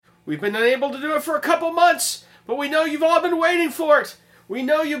We've been unable to do it for a couple months, but we know you've all been waiting for it. We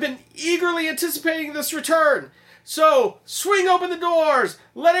know you've been eagerly anticipating this return. So, swing open the doors,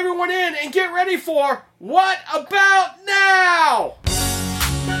 let everyone in, and get ready for What About Now?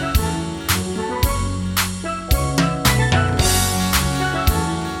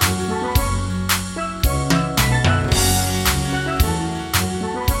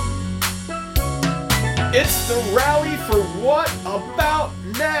 It's the rally for What About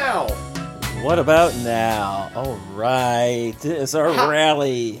Now? What about now? All right, it's our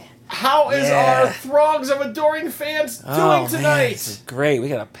rally. How is our throngs of adoring fans doing tonight? Man, this is great. We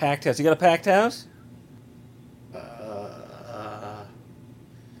got a packed house. You got a packed house?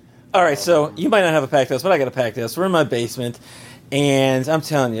 All right, so you might not have a packed house, but I got a packed house. We're in my basement, and I'm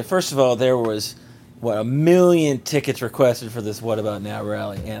telling you, first of all, there was, 1 million tickets requested for this What About Now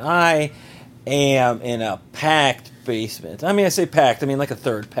rally, and I am in a packed basement. I mean, I say packed, I mean like a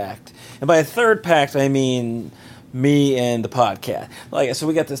third packed. And by a third packed, I mean me and the podcast. So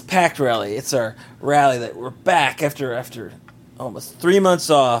we got this packed rally. It's our rally that we're back after almost 3 months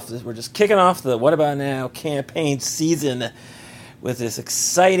off. We're just kicking off the What About Now campaign season with this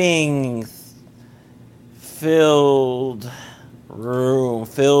exciting filled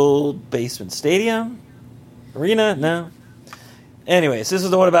basement stadium? Arena? No. Anyways, this is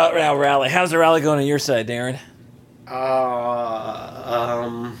the What About Now rally. How's the rally going on your side, Darren?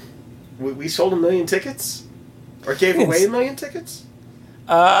 We sold 1 million tickets? Or gave away 1 million tickets?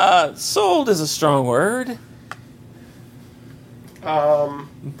 Sold is a strong word. Can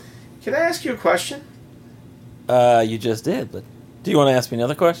I ask you a question? You just did, but do you want to ask me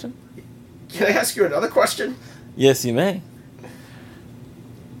another question? Can I ask you another question? Yes, you may.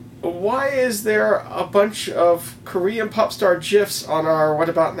 Why is there a bunch of Korean pop star GIFs on our What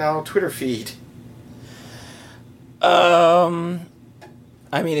About Now Twitter feed? I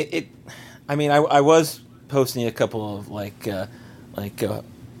I was posting a couple of white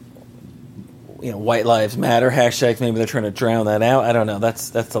lives matter hashtags. Maybe they're trying to drown that out. I don't know. That's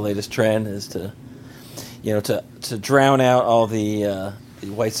the latest trend is to drown out all the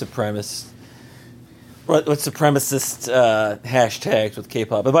white supremacist hashtags with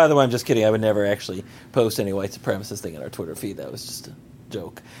K-pop. But by the way, I'm just kidding. I would never actually post any white supremacist thing in our Twitter feed. That was just a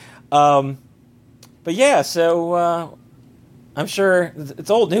joke. But yeah, so I'm sure it's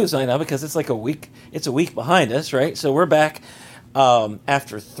old news right now because it's like a week. It's a week behind us, right? So we're back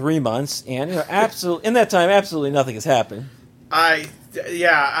after 3 months, and in that time, absolutely nothing has happened. I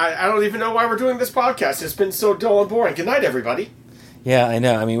don't even know why we're doing this podcast. It's been so dull and boring. Good night, everybody. Yeah, I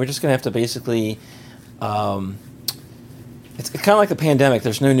know. I mean, we're just gonna have to basically. It's kind of like the pandemic.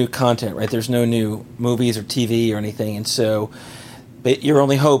 There's no new content, right? There's no new movies or TV or anything, and so, but your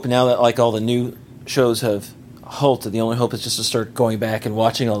only hope now that like all the new shows have halted, the only hope is just to start going back and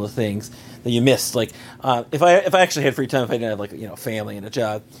watching all the things that you missed. Like, if I actually had free time, if I didn't have family and a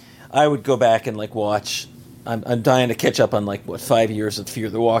job, I would go back and watch. I'm dying to catch up on 5 years of Fear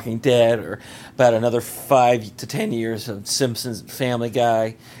the Walking Dead, or about another 5 to 10 years of Simpsons and Family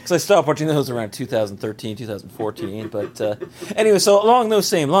Guy, because I stopped watching those around 2013, 2014. But anyway, so along those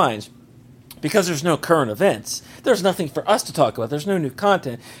same lines, because there's no current events, there's nothing for us to talk about. There's no new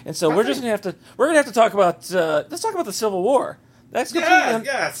content, and so we're gonna have to talk about let's talk about the Civil War. That's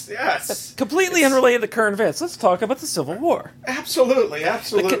yes. Completely unrelated to current events. Let's talk about the Civil War. Absolutely.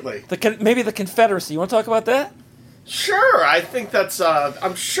 Maybe the Confederacy. You want to talk about that? Sure. I think that's.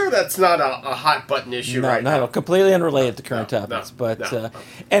 I'm sure that's not a hot button issue right now. No, completely unrelated to current topics.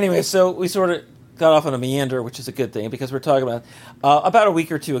 Anyway, so we sort of got off on a meander, which is a good thing because we're talking about a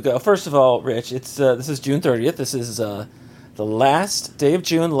week or two ago. First of all, Rich, this is June 30th. This is the last day of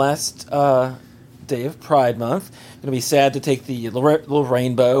June, last day of Pride Month. Going to be sad to take the little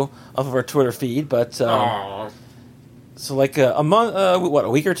rainbow off of our Twitter feed, but so a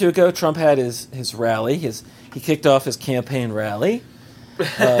week or two ago, Trump had his rally. He kicked off his campaign rally,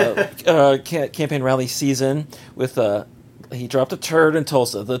 campaign rally season with he dropped a turd in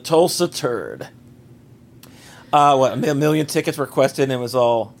Tulsa, the Tulsa turd. 1 million tickets requested, and it was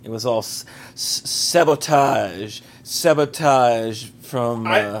all sabotage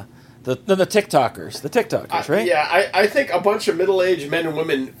from. The TikTokers, right? Yeah, I think a bunch of middle-aged men and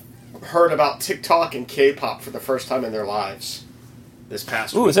women heard about TikTok and K-pop for the first time in their lives this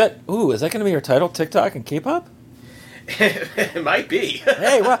past week. Is that going to be your title, TikTok and K-pop? It might be.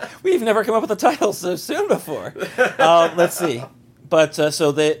 Hey, well, we've never come up with a title so soon before. Let's see. But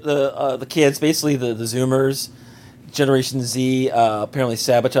so the kids, basically the Zoomers, Generation Z, apparently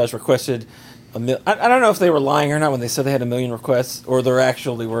Sabotage requested I don't know if they were lying or not when they said they had 1 million requests, or there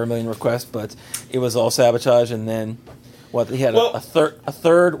actually were 1 million requests, but it was all Sabotage. And then what he had Well-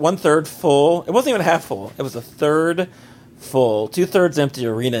 one third full. It wasn't even half full. It was a third full, 2/3 empty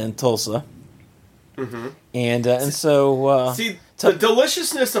arena in Tulsa. Mm-hmm. And so See, the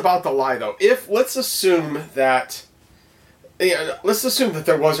deliciousness about the lie, though, let's assume that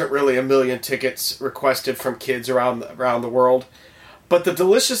there wasn't really 1 million tickets requested from kids around the world. But the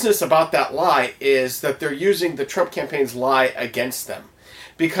deliciousness about that lie is that they're using the Trump campaign's lie against them.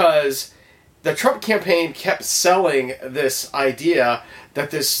 Because the Trump campaign kept selling this idea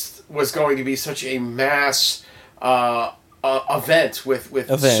that this was going to be such a mass event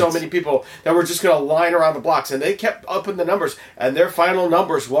with so many people that were just going to line around the blocks. And they kept upping the numbers. And their final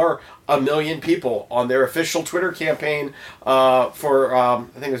numbers were 1 million people on their official Twitter campaign for, I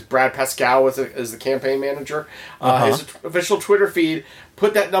think it was Brad Pascal as the campaign manager. His official Twitter feed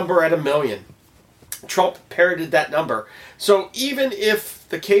put that number at 1 million. Trump parroted that number. So even if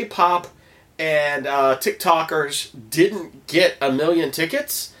the K-pop and TikTokers didn't get 1 million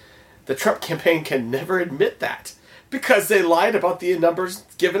tickets, the Trump campaign can never admit that because they lied about the numbers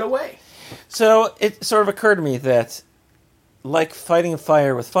given away. So it sort of occurred to me that, like fighting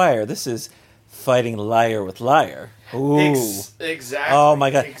fire with fire, this is fighting liar with liar. Ooh. Exactly. Oh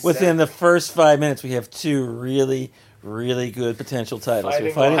my God. Exactly. Within the first 5 minutes, we have two really, really good potential titles. Fighting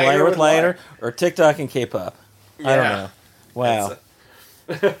We're fighting liar liar with with liar liar. or TikTok and K-pop. I don't know. Wow.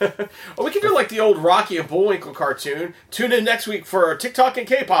 Well, we can do like the old Rocky and Bullwinkle cartoon. Tune in next week for TikTok and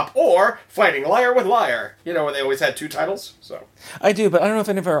K-pop or Fighting Liar with Liar. You know, where they always had two titles. So I do, but I don't know if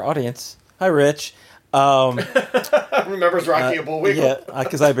any of our audience. Hi, Rich. remembers Rocky and Bullwinkle. Yeah,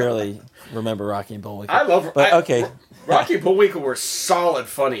 because I barely remember Rocky and Bullwinkle. I love. Okay, Rocky and Bullwinkle were solid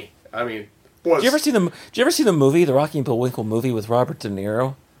funny. I mean, Did you ever see the movie, the Rocky and Bullwinkle movie with Robert De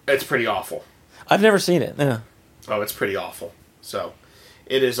Niro? It's pretty awful. I've never seen it. Yeah. Oh, it's pretty awful. So,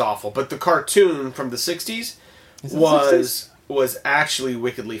 it is awful. But the cartoon from the 60s was actually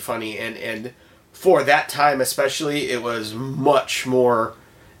wickedly funny, and for that time especially, it was much more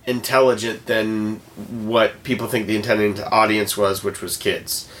intelligent than what people think the intended audience was, which was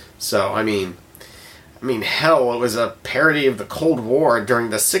kids. So, I mean, hell, it was a parody of the Cold War during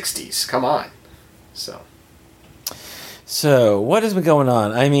the 60s. Come on. So, what has been going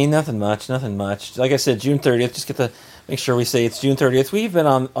on? I mean, nothing much. Like I said, June 30th, just get to make sure we say it's June 30th. We've been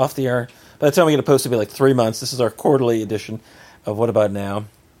off the air. By the time we get a post, it'll be like 3 months. This is our quarterly edition of What About Now?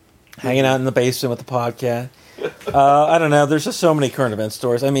 Hanging out in the basement with the podcast. I don't know. There's just so many current event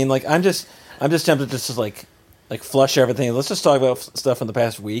stories. I mean, like, I'm just tempted to just like flush everything. Let's just talk about stuff from the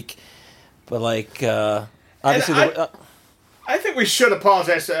past week. But like, obviously, I think we should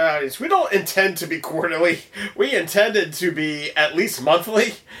apologize to the audience. We don't intend to be quarterly. We intended to be at least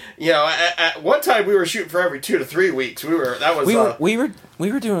monthly. You know, at one time we were shooting for every 2 to 3 weeks. We were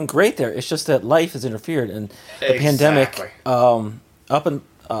doing great there. It's just that life has interfered, and the pandemic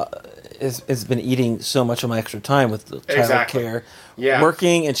has been eating so much of my extra time with the child care,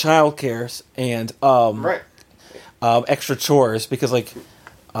 working and child care, and extra chores because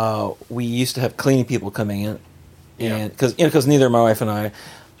we used to have cleaning people coming in. And because neither my wife and I,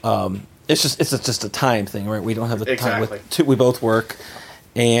 it's just a time thing, right? We don't have the time. We both work,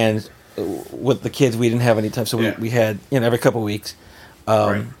 and with the kids, we didn't have any time. So we had every couple of weeks,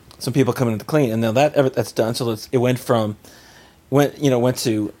 some people coming in to clean, and now that's done. So it went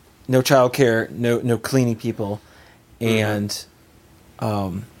to no child care, no cleaning people, and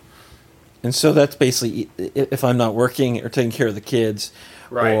so that's basically if I'm not working or taking care of the kids.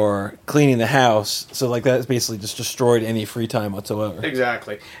 Right. Or cleaning the house, so like that has basically just destroyed any free time whatsoever.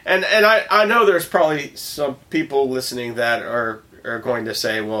 Exactly, and I know there's probably some people listening that are going to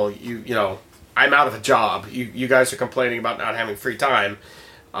say, well, you know, I'm out of a job. You guys are complaining about not having free time.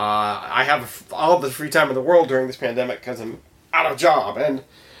 I have all the free time in the world during this pandemic because I'm out of a job, and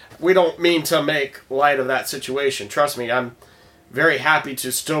we don't mean to make light of that situation. Trust me, I'm very happy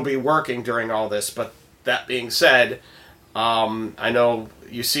to still be working during all this. But that being said, I know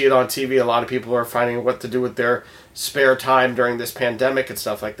you see it on TV. A lot of people are finding what to do with their spare time during this pandemic and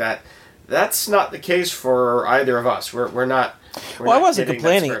stuff like that. That's not the case for either of us. We're not. I wasn't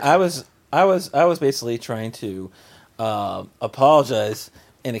complaining. I was basically trying to apologize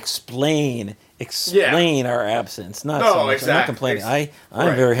and explain our absence. Not so much. Exactly. I'm not complaining.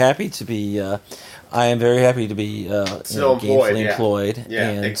 I'm very happy to be. I am very happy to be still gainfully employed. Yeah,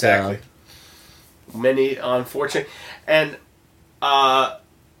 and, exactly. Many unfortunate, and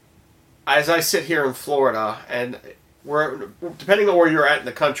as I sit here in Florida, and depending on where you're at in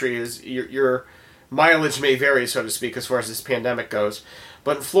the country, is your mileage may vary, so to speak, as far as this pandemic goes.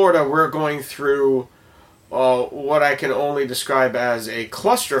 But in Florida, we're going through what I can only describe as a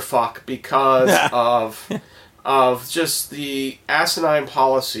clusterfuck because of of just the asinine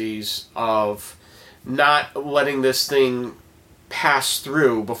policies of not letting this thing pass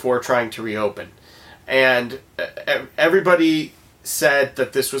through before trying to reopen. And everybody said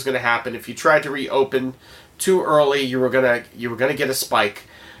that this was going to happen. If you tried to reopen too early, you were gonna get a spike.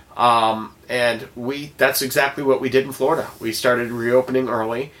 And that's exactly what we did in Florida. We started reopening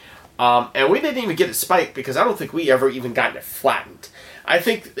early. And we didn't even get a spike because I don't think we ever even got it flattened. I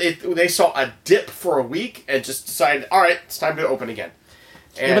think they saw a dip for a week and just decided, all right, it's time to open again.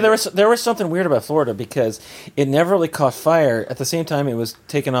 And yeah, but there was something weird about Florida because it never really caught fire. At the same time, it was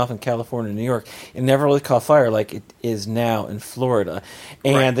taken off in California and New York. It never really caught fire like it is now in Florida.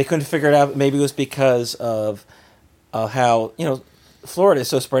 And they couldn't figure it out. Maybe it was because of how, Florida is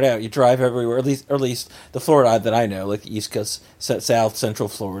so spread out. You drive everywhere, at least the Florida that I know, like the East Coast, South, Central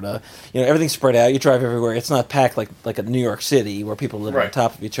Florida. Everything's spread out. You drive everywhere. It's not packed like a New York City where people live on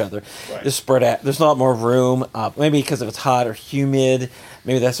top of each other. Right. It's spread out. There's a lot more room. Maybe because if it's hot or humid,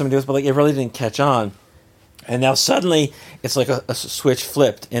 maybe that's something to do with it. But it really didn't catch on. And now suddenly it's like a switch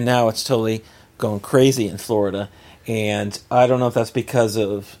flipped, and now it's totally going crazy in Florida. And I don't know if that's because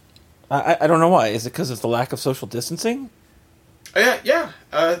of I don't know why. Is it because of the lack of social distancing? Yeah.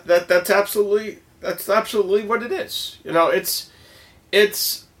 That's absolutely what it is.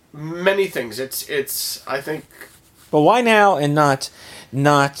 It's many things. It's I think. But why now and not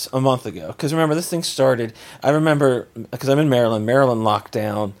a month ago? Because remember, this thing started. I remember because I'm in Maryland. Maryland locked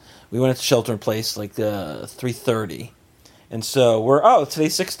down. We went into shelter in place like 3:30, and so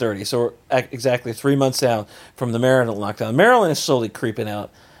today's 6:30. So we're exactly 3 months out from the Maryland lockdown. Maryland is slowly creeping out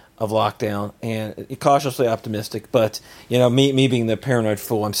of lockdown, and cautiously optimistic. But me being the paranoid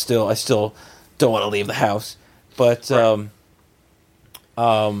fool, I still don't want to leave the house. But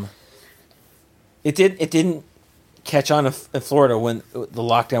it didn't catch on in Florida when the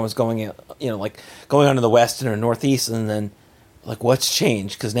lockdown was going on in the west and the northeast, and then what's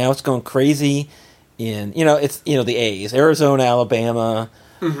changed? Because now it's going crazy in the A's, Arizona, Alabama,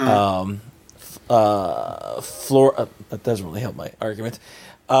 Florida. That doesn't really help my argument.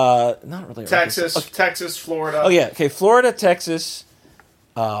 Not really. Texas, okay. Texas, Florida. Oh yeah, okay. Florida, Texas,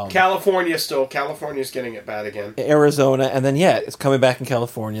 California still. California's getting it bad again. Arizona, and then it's coming back in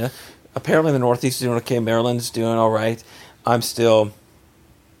California. Apparently, the Northeast is doing okay. Maryland's doing all right. I'm still,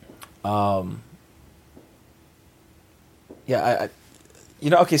 Okay,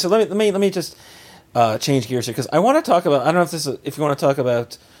 so let me just change gears here because I want to talk about. I don't know if you want to talk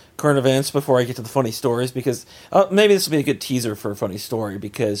about current events before I get to the funny stories, because maybe this will be a good teaser for a funny story,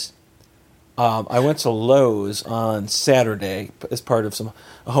 because I went to Lowe's on Saturday as part of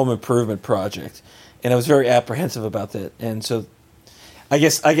a home improvement project, and I was very apprehensive about that. And so I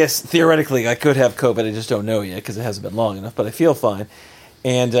guess theoretically I could have COVID. I just don't know yet because it hasn't been long enough, but I feel fine.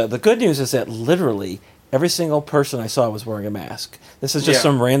 And the good news is that literally every single person I saw was wearing a mask. This is just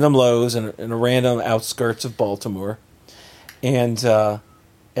some random Lowe's in a random outskirts of Baltimore. And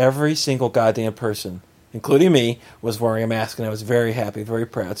every single goddamn person, including me, was wearing a mask, and I was very happy, very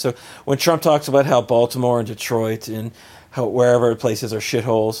proud. So when Trump talks about how Baltimore and Detroit and how wherever places are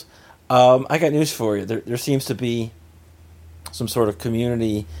shitholes, I got news for you. There seems to be some sort of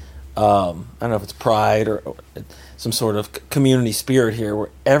community, I don't know if it's pride or some sort of community spirit here, where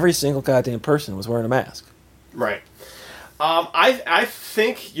every single goddamn person was wearing a mask. Right. I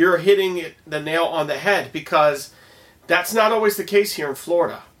think you're hitting the nail on the head, because that's not always the case here in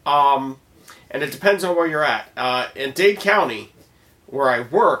Florida. And it depends on where you're at. In Dade County, where I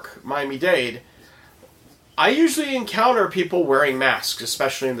work, Miami-Dade, I usually encounter people wearing masks,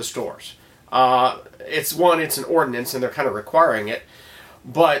 especially in the stores. It's an ordinance, and they're kind of requiring it.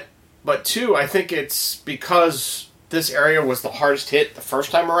 But two, I think it's because this area was the hardest hit the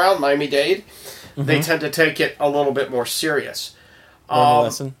first time around, Miami-Dade. Mm-hmm. They tend to take it a little bit more serious.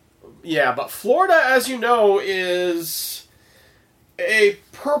 Lesson. Yeah, but Florida, as you know, is a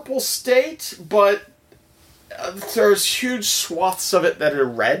purple state, but there's huge swaths of it that are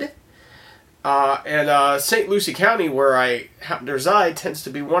red. And St. Lucie County, where I happen to reside, tends to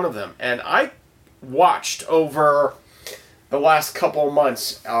be one of them. And I watched over the last couple of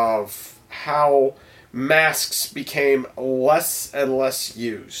months of how masks became less and less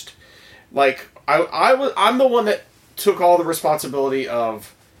used. I'm the one that took all the responsibility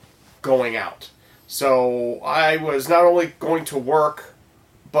of going out. So I was not only going to work,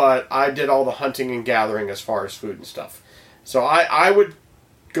 but I did all the hunting and gathering as far as food and stuff. So I would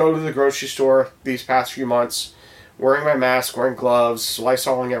go to the grocery store these past few months, wearing my mask, wearing gloves,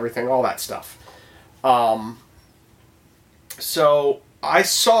 Lysoling everything, all that stuff. So I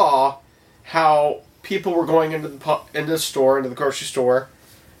saw how people were going into the grocery store,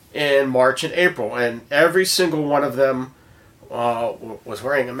 in March and April, and every single one of them was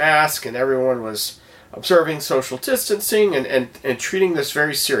wearing a mask, and everyone was observing social distancing and treating this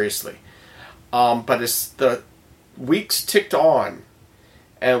very seriously. But as the weeks ticked on,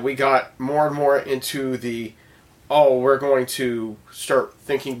 and we got more and more into we're going to start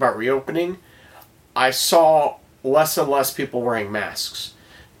thinking about reopening, I saw less and less people wearing masks,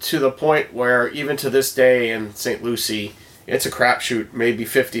 to the point where even to this day in St. Lucie, it's a crapshoot, maybe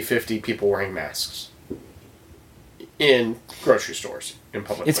 50-50 people wearing masks in grocery stores, in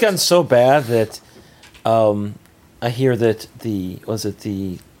public It's places. gotten so bad that I hear that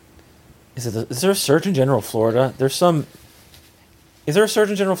is there a Surgeon General of Florida? Is there a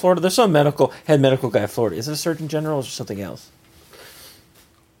Surgeon General of Florida? There's some head medical guy of Florida. Is it a Surgeon General or something else?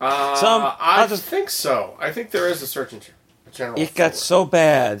 I think so. I think there is a Surgeon General. It got so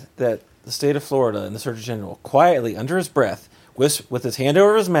bad that the state of Florida and the Surgeon General quietly, under his breath, with his hand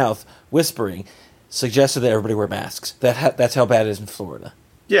over his mouth, whispering, suggested that everybody wear masks. That's how bad it is in Florida.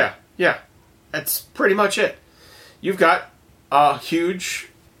 Yeah. That's pretty much it. You've got a huge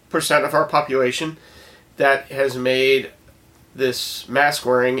percent of our population that has made this mask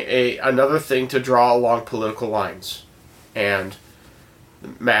wearing another thing to draw along political lines. And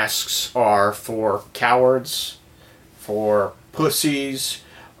masks are for cowards, for pussies,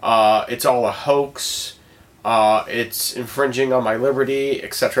 it's all a hoax, it's infringing on my liberty,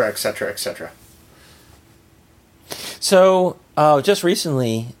 etc., etc., etc. So, just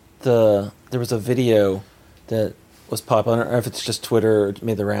recently, there was a video that was popular. I don't know if it's just Twitter or it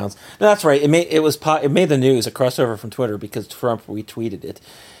made the rounds. No, that's right. It made the news. It crossed over from Twitter because Trump retweeted it.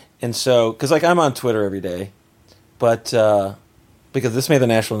 And so, because I'm on Twitter every day, but because this made the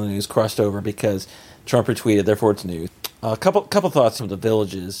national news, crossed over because Trump retweeted, therefore it's news. A couple thoughts from the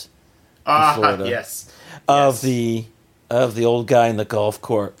Villages in Florida. Yes. Of the old guy in the golf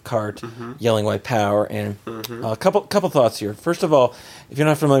cart yelling white power, and a couple thoughts here. First of all, if you're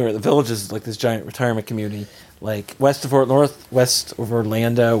not familiar, the Villages is like this giant retirement community, like west of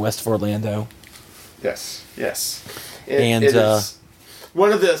Orlando. Yes. And it is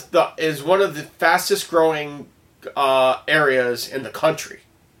one of the fastest growing areas in the country.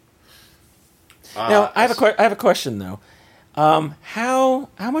 Now, I have a question though. How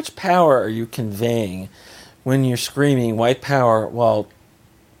much power are you conveying when you're screaming white power while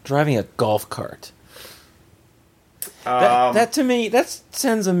driving a golf cart? That to me, that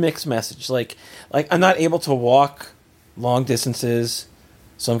sends a mixed message. Like I'm not able to walk long distances,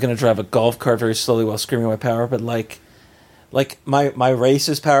 so I'm going to drive a golf cart very slowly while screaming white power. But like my race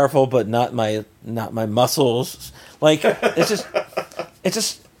is powerful, but not my muscles. Like it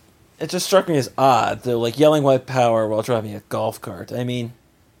just struck me as odd. They're like yelling white power while driving a golf cart. I mean,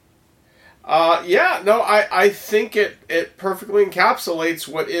 I think it perfectly encapsulates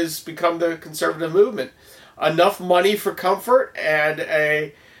what is become the conservative movement. Enough money for comfort and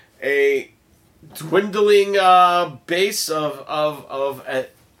a dwindling base of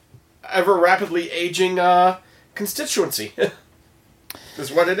ever rapidly aging constituency.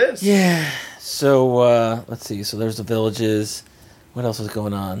 Is what it is. Yeah. So let's see. So there's the Villages. What else is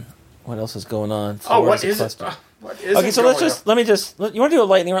going on? What is it? What is okay, so let me just. You want to do a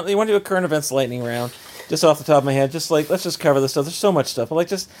lightning round? You want to do a current events lightning round? Just off the top of my head, let's just cover this stuff. There's so much stuff, but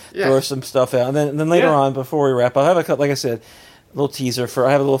throw some stuff out, and then later on, before we wrap up, I have like I said, a little teaser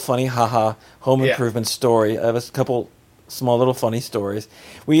I have a little funny home improvement story. I have a couple small little funny stories.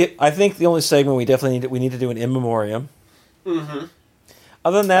 I think the only segment we need to do an in memoriam. Mm-hmm.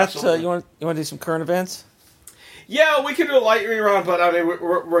 Other than that, you want to do some current events? Yeah, we can do a lightning round, but I mean,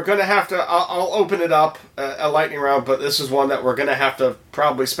 we're going to have to. I'll open it up a lightning round, but this is one that we're going to have to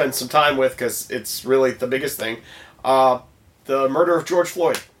probably spend some time with because it's really the biggest thing. The murder of George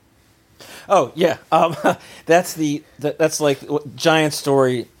Floyd. Oh yeah, that's like giant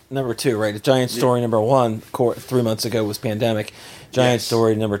story number 2, right? Giant story number 1, 3 months ago was pandemic. Giant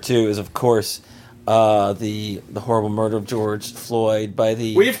story number 2 is of course the horrible murder of George Floyd by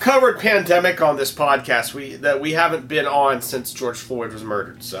the. We've covered pandemic on this podcast. We haven't been on since George Floyd was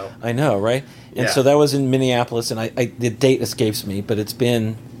murdered. So I know, right? And so that was in Minneapolis, and the date escapes me, but it's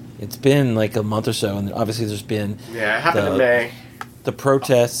been like a month or so, and obviously there's been it happened in May. The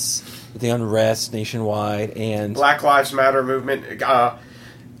protests, the unrest nationwide, and Black Lives Matter movement.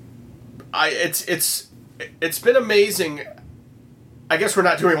 It's been amazing. I guess we're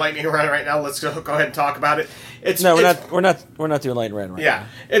not doing lightning round right now. Let's go ahead and talk about it. We're not doing lightning round right now.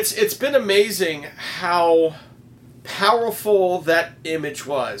 It's been amazing how powerful that image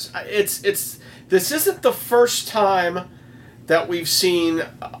was. This isn't the first time that we've seen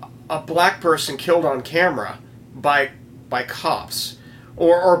a black person killed on camera by cops.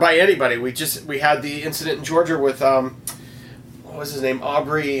 or by anybody. We had the incident in Georgia with what was his name?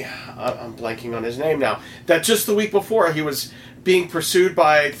 Aubrey. I'm blanking on his name now. That just the week before he was being pursued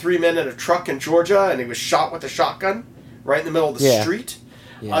by 3 men in a truck in Georgia, and he was shot with a shotgun right in the middle of the street.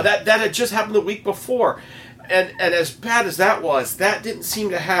 Yeah. That had just happened the week before, and as bad as that was, that didn't seem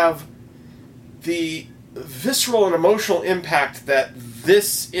to have the visceral and emotional impact that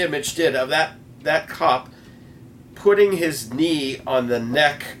this image did of that cop putting his knee on the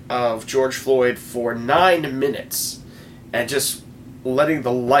neck of George Floyd for 9 minutes and just letting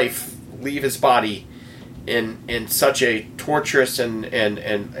the life leave his body in such a torturous and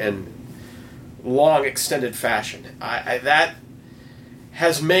long extended fashion. That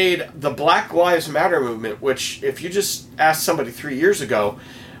has made the Black Lives Matter movement, which if you just asked somebody 3 years ago,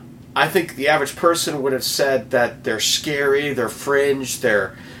 I think the average person would have said that they're scary, they're fringe,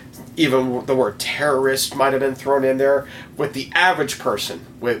 they're even the word terrorist might have been thrown in there with the average person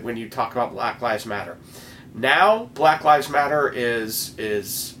when you talk about Black Lives Matter. Now, Black Lives Matter is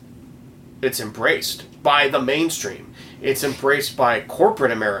it's embraced by the mainstream. It's embraced by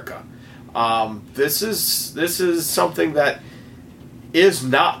corporate America. This is something that is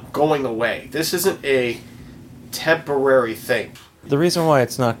not going away. This isn't a temporary thing. The reason why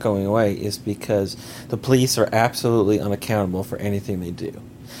it's not going away is because the police are absolutely unaccountable for anything they do.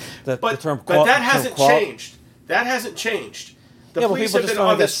 But that hasn't changed. That hasn't changed. The police people just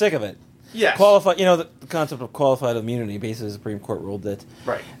don't get sick of it. Yes. Qualified. The concept of qualified immunity. Basically, the Supreme Court ruled that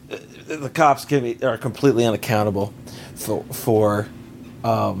the cops are completely unaccountable for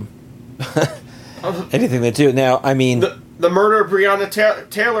anything they do. Now, I mean, the murder of Breonna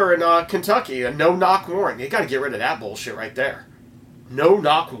Taylor in Kentucky, a no-knock warrant. You got to get rid of that bullshit right there.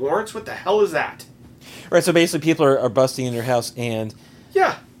 No-knock warrants? What the hell is that? Right. So basically, people are busting in your house, and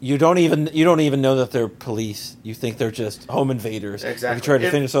you don't even know that they're police. You think they're just home invaders. Exactly. You try to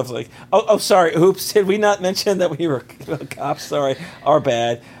defend yourself like, oh, sorry, oops, did we not mention that we were cops? Sorry, our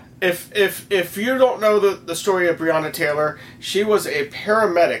bad. If you don't know the story of Breonna Taylor, she was a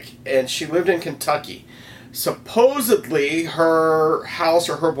paramedic and she lived in Kentucky. Supposedly, her house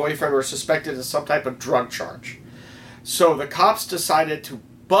or her boyfriend were suspected of some type of drug charge. So the cops decided to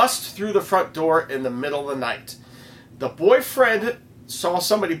bust through the front door in the middle of the night. The boyfriend saw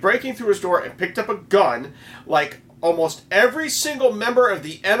somebody breaking through his door and picked up a gun, like almost every single member of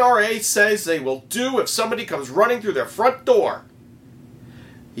the NRA says they will do if somebody comes running through their front door.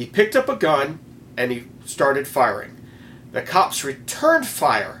 He picked up a gun and he started firing. The cops returned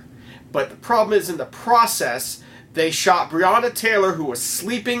fire, but the problem is in the process, they shot Breonna Taylor, who was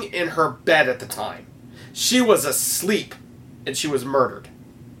sleeping in her bed at the time. She was asleep, and she was murdered.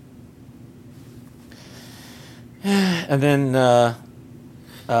 And then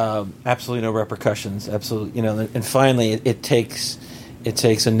absolutely no repercussions. Absolutely, and finally, it takes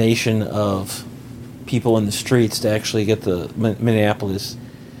a nation of people in the streets to actually get the Minneapolis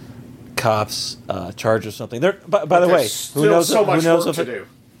cops charged or something. By the way, who knows if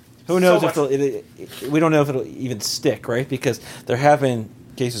we don't know if it'll even stick, right? Because there have been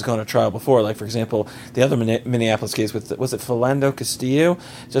cases gone to trial before. Like, for example, the other Minneapolis case was it Philando Castillo?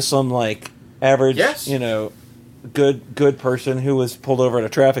 Just some average, good person who was pulled over at a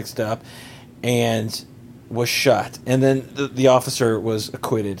traffic stop and was shot, and then the officer was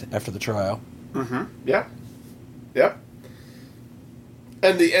acquitted after the trial. Mm-hmm. Yeah. Yep.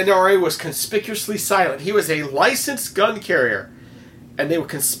 And the NRA was conspicuously silent. He was a licensed gun carrier, and they were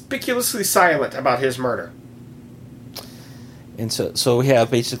conspicuously silent about his murder. And so we have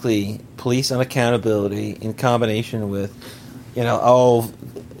basically police unaccountability in combination with,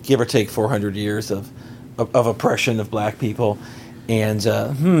 give or take 400 years of oppression of black people, and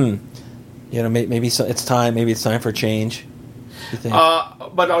maybe it's time. Maybe it's time for change. You think?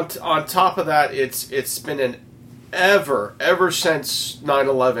 But on top of that, it's been ever since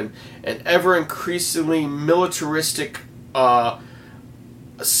 9/11, an ever increasingly militaristic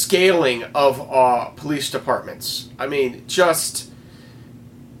scaling of police departments. I mean, just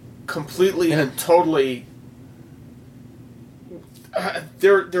completely and totally.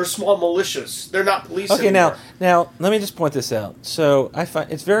 They're small militias. They're not police anymore. Now let me just point this out. So I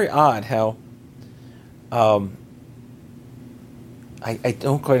find it's very odd how I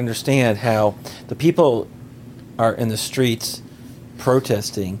don't quite understand how the people are in the streets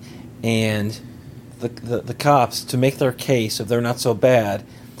protesting, and the cops, to make their case if they're not so bad,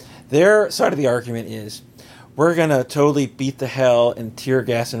 their side of the argument is we're going to totally beat the hell and tear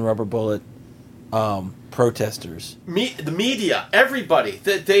gas and rubber bullet protesters. The media, everybody,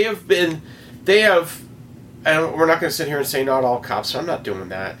 they have, and we're not going to sit here and say not all cops. I'm not doing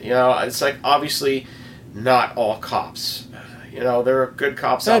that. It's like, obviously not all cops. You know, there are good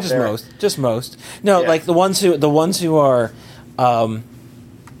cops Not out just there. just most. No, Yeah. like the ones who are out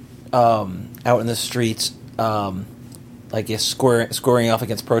in the streets, I guess scoring off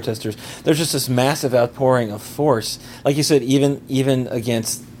against protesters. There's just this massive outpouring of force, like you said, even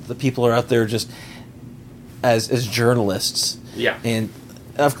against the people who are out there just as journalists. Yeah. And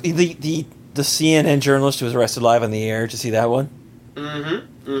the CNN journalist who was arrested live on the air. Did you see that one?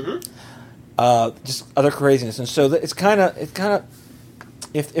 Mm-hmm. Mm-hmm. Just other craziness, and so it's kind of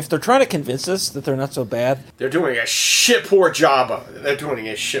if they're trying to convince us that they're not so bad, They're doing a shit poor job of it. They're doing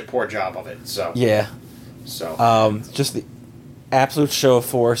a shit poor job of it. So yeah. So Just the absolute show of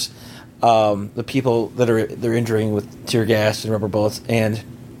force. The people that they're injuring with tear gas and rubber bullets, and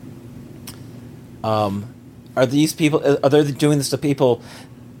are these people? Are they doing this to people?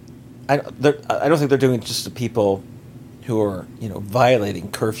 I don't think they're doing it just to people who are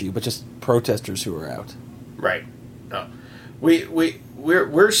violating curfew, but just protesters who are out. right. No,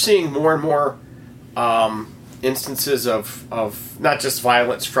 we're seeing more and more instances of not just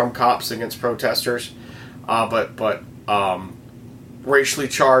violence from cops against protesters, but racially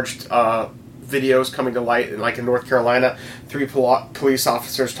charged videos coming to light. Like in North Carolina, 3 police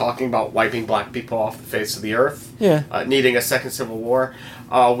officers talking about wiping black people off the face of the earth. Yeah. Needing a second civil war.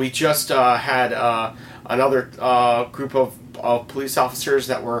 We just had another group of police officers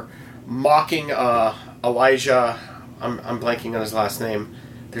that were mocking Elijah. I'm blanking on his last name.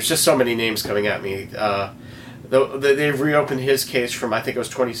 There's just so many names coming at me. They've reopened his case from, I think it was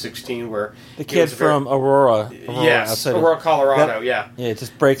 2016, where The kid from Aurora. Yes, Aurora, Colorado. Yeah, it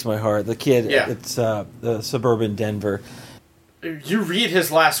just breaks my heart. The kid, Yeah. it's the suburban Denver. You read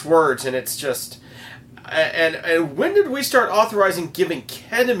his last words, and it's just. And when did we start authorizing giving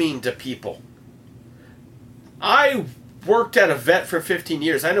ketamine to people? I worked at a vet for 15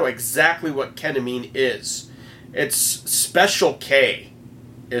 years. I know exactly what ketamine is. It's Special K,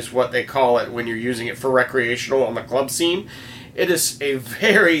 is what they call it when you're using it for recreational on the club scene. It is a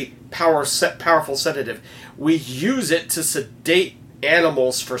very powerful sedative. We use it to sedate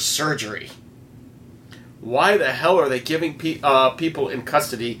animals for surgery. Why the hell are they giving people in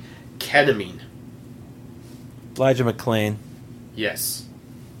custody ketamine? Elijah McClain. Yes.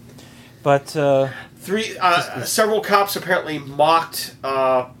 But Several cops apparently mocked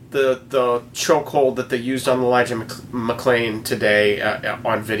the chokehold that they used on Elijah McClain today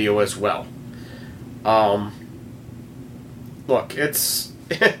on video as well. Look, it's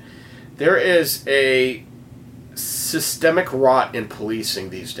there is a systemic rot in policing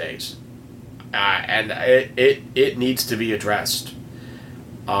these days, and it needs to be addressed.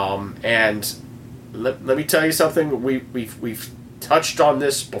 And let me tell you something. We've touched on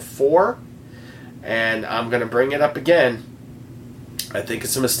this before, and I'm going to bring it up again. I think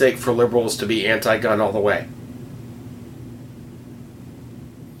it's a mistake for liberals to be anti-gun all the way.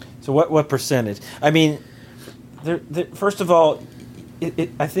 So what percentage? I mean, first of all,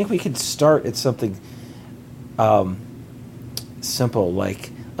 I think we could start at something simple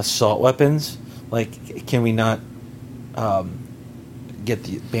like assault weapons. Like, can we not get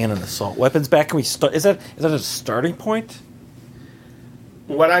the ban on assault weapons back? Can we start? Is that a starting point?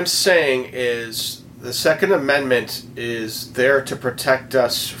 What I'm saying is the Second Amendment is there to protect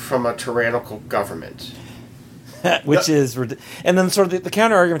us from a tyrannical government. Which is, and then sort of the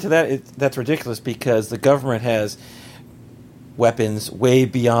counter argument to that that's ridiculous because the government has weapons way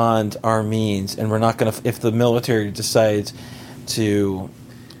beyond our means, and we're not going to. If the military decides to,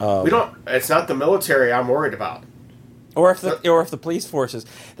 we don't. It's not the military I'm worried about. Or if the police forces,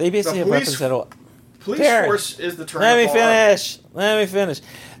 they basically have weapons that'll. Police force is the tyrannical. Let me finish.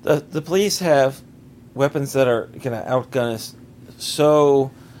 The police have weapons that are going to outgun us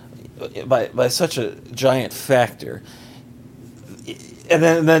so. By such a giant factor, and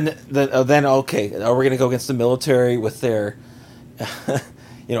then okay, are we going to go against the military with their,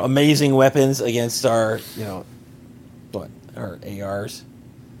 amazing weapons against our, our ARs?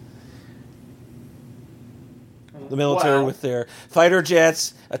 The military with their fighter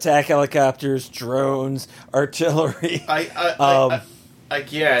jets, attack helicopters, drones, artillery.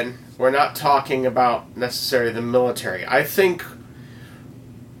 Again, we're not talking about necessarily the military. I think.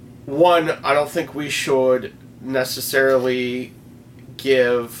 One, I don't think we should necessarily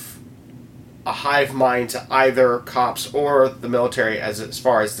give a hive mind to either cops or the military as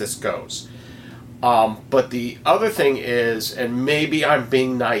far as this goes. But the other thing is, and maybe I'm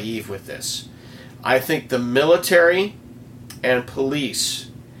being naive with this, I think the military and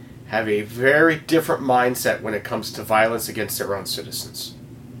police have a very different mindset when it comes to violence against their own citizens.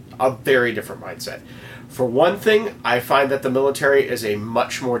 A very different mindset. For one thing, I find that the military is a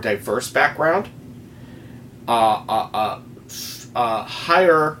much more diverse background.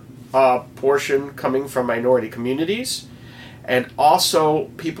 higher portion coming from minority communities, and also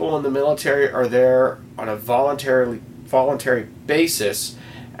people in the military are there on a voluntary basis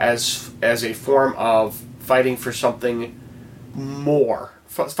as a form of fighting for something more,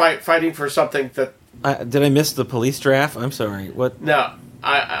 fighting for something that. Did I miss the police draft? I'm sorry. What? No,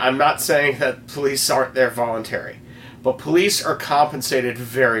 I'm not saying that police aren't there voluntary, but police are compensated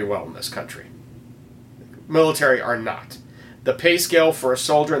very well in this country. Military are not. The pay scale for a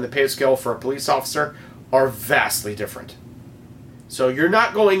soldier and the pay scale for a police officer are vastly different. So you're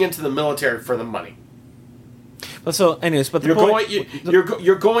not going into the military for the money. But so, anyways, but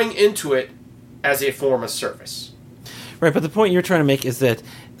you're going into it as a form of service. Right, but the point you're trying to make is that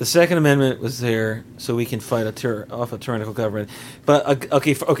the Second Amendment was there so we can fight off a tyrannical government. But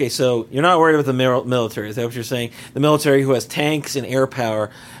okay, so you're not worried about the military. Is that what you're saying? The military, who has tanks and air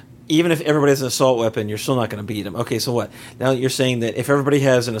power, even if everybody has an assault weapon, you're still not going to beat them. Okay, so what? Now you're saying that if everybody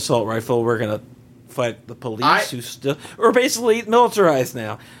has an assault rifle, we're going to fight the police who still are basically militarized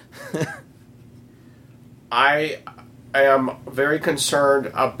now. I am very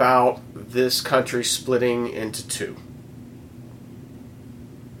concerned about this country splitting into two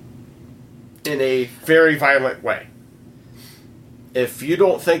in a very violent way. If you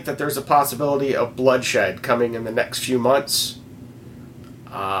don't think that there's a possibility of bloodshed coming in the next few months,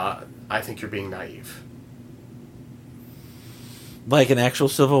 I think you're being naive. Like an actual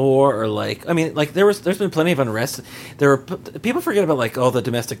civil war, or there's been plenty of unrest. People forget about like all the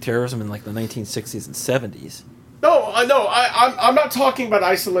domestic terrorism in like the 1960s and 70s. No, I'm not talking about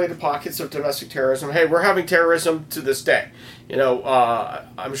isolated pockets of domestic terrorism. Hey, we're having terrorism to this day. You know,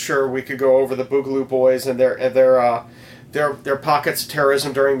 I'm sure we could go over the Boogaloo Boys and their pockets of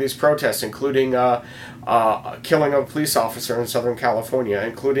terrorism during these protests, including killing a police officer in Southern California,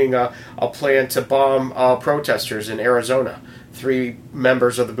 including a plan to bomb protesters in Arizona. 3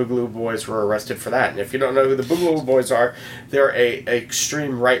 members of the Boogaloo Boys were arrested for that. And if you don't know who the Boogaloo Boys are, they're a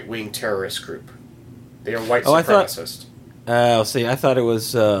extreme right-wing terrorist group. They are white supremacist. I thought it was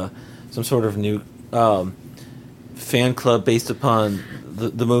some sort of new fan club based upon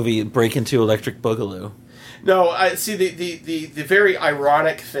the movie Break Into Electric Boogaloo. No, I see. The very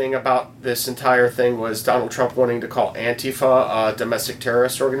ironic thing about this entire thing was Donald Trump wanting to call Antifa a domestic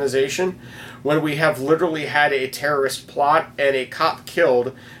terrorist organization, when we have literally had a terrorist plot and a cop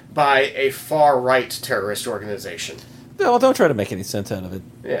killed by a far-right terrorist organization. Well, don't try to make any sense out of it.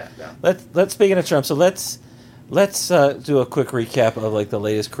 Yeah, no. Let's speaking of Trump. So let's do a quick recap of like the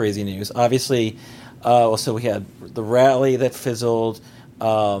latest crazy news. Obviously, so we had the rally that fizzled,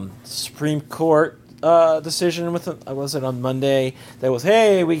 Supreme Court decision was it on Monday that was,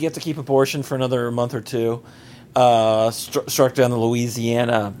 hey, we get to keep abortion for another month or two. Struck down the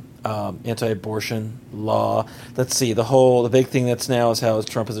Louisiana anti-abortion law. Let's see, the big thing that's now is how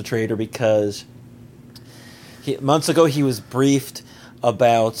Trump is a traitor because months ago he was briefed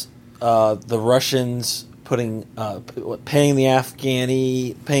about the Russians paying the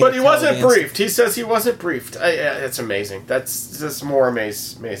Afghani, but he wasn't briefed. He says he wasn't briefed. It's amazing. That's just more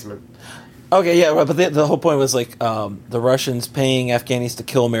amazement. Okay, yeah, but the whole point was like the Russians paying Afghanis to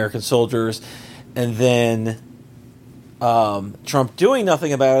kill American soldiers, and then Trump doing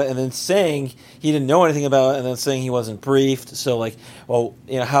nothing about it, and then saying he didn't know anything about it, and then saying he wasn't briefed. So, like, well,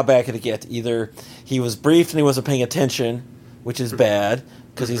 how bad could it get? Either he was briefed and he wasn't paying attention, which is bad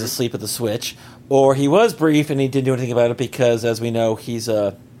because he's asleep at the switch, or he was briefed and he didn't do anything about it because, as we know, he's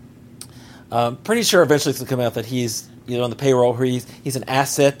pretty sure eventually it's going to come out that he's on the payroll, where he's an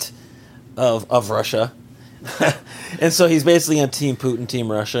asset of Russia. And so he's basically on Team Putin,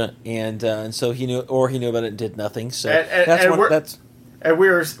 Team Russia, and so he knew about it and did nothing. So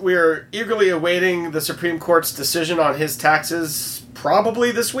we're eagerly awaiting the Supreme Court's decision on his taxes,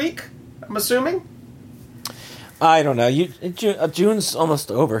 probably this week. I'm assuming. I don't know. June's almost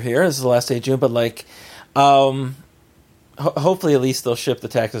over here. This is the last day of June, but like, hopefully at least they'll ship the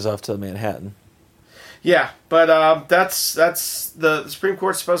taxes off to Manhattan. Yeah, but that's the Supreme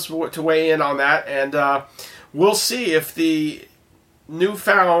Court's supposed to weigh in on that, and we'll see if the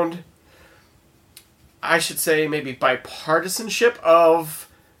newfound, I should say, maybe bipartisanship of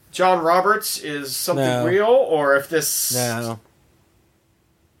John Roberts is something real, or if this...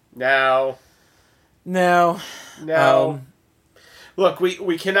 No. Look,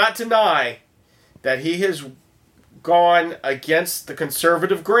 we cannot deny that he has gone against the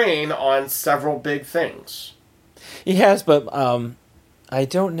conservative grain on several big things. He has, but I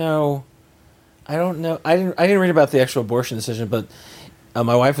don't know. I didn't read about the actual abortion decision, but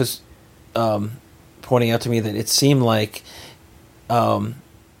my wife was pointing out to me that it seemed like, even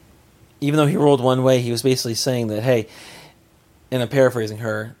though he ruled one way, he was basically saying that, hey, and I'm paraphrasing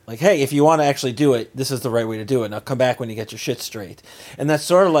her, like, hey, if you want to actually do it, this is the right way to do it. Now come back when you get your shit straight. And that's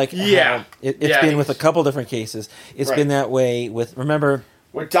sort of like Yeah. It's been with a couple different cases. It's Right. been that way with, remember...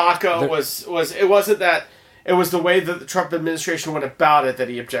 With DACA it wasn't that, it was the way that the Trump administration went about it that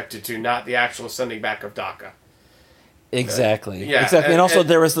he objected to, not the actual sending back of DACA. Exactly. Yeah, Exactly. And also and-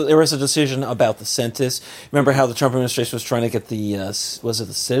 there was a decision about the census. Remember how the Trump administration was trying to get the was it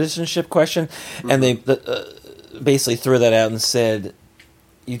the citizenship question, and they basically threw that out and said,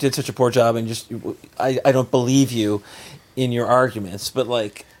 "You did such a poor job, and I don't believe you in your arguments." But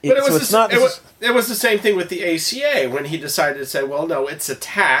like, But it was so it was the same thing with the ACA when he decided to say, well, no, it's a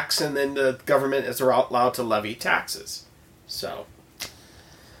tax, and then the government is allowed to levy taxes. So,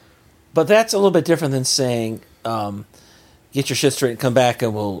 But that's a little bit different than saying, "Get your shit straight and come back,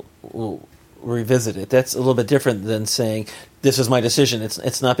 and we'll revisit it." That's a little bit different than saying, "This is my decision."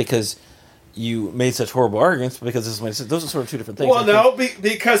 It's not because you made such horrible arguments, but because this is my decision. Those are sort of two different things. well, no,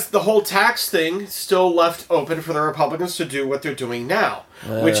 because the whole tax thing still left open for the Republicans to do what they're doing now,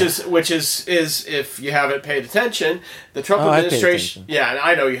 which is if you haven't paid attention, the Trump administration. Yeah, and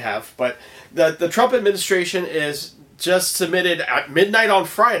I know you have, but the Trump administration is just submitted at midnight on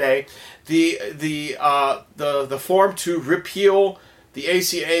Friday the form to repeal the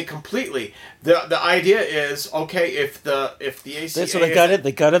ACA completely. The idea is, okay, if the ACA So they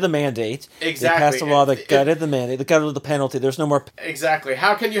gutted the mandate. Exactly. They passed a law that gutted the mandate. They gutted the penalty. There's no more. Exactly.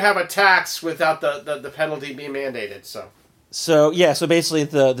 How can you have a tax without the penalty being mandated? So basically,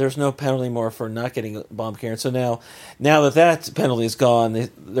 there's no penalty more for not getting Obamacare. And so now that penalty is gone,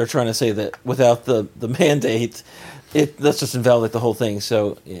 they're trying to say that without the mandate, let's just invalidate the whole thing.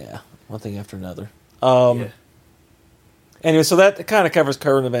 So yeah, one thing after another. Yeah. Anyway, so that kind of covers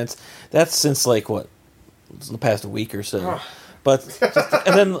current events. That's since like what, the past week or so. But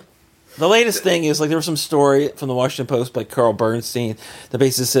and then the latest thing is like there was some story from the Washington Post by Carl Bernstein that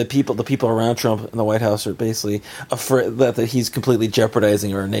basically said the people around Trump in the White House are basically afraid that he's completely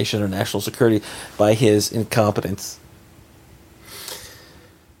jeopardizing our nation or national security by his incompetence.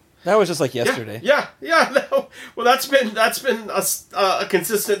 That was just like yesterday. Yeah. No. Well, that's been a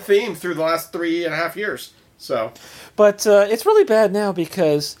consistent theme through the last 3.5 years. So, but it's really bad now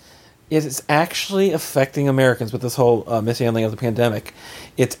because it is actually affecting Americans with this whole mishandling of the pandemic.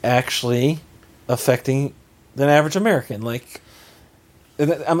 It's actually affecting the average American. Like,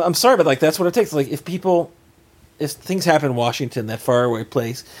 I'm sorry, but like that's what it takes. Like, if things happen in Washington, that faraway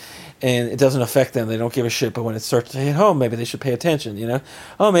place, and it doesn't affect them, they don't give a shit. But when it starts to hit home, maybe they should pay attention. You know,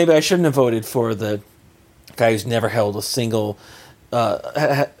 oh, maybe I shouldn't have voted for the guy who's never held a single.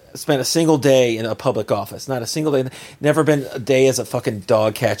 Spent a single day in a public office. Not a single day. Never been a day as a fucking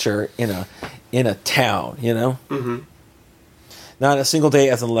dog catcher in a town, you know? Mm-hmm. Not a single day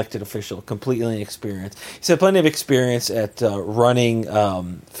as an elected official. Completely inexperienced. He's had plenty of experience at running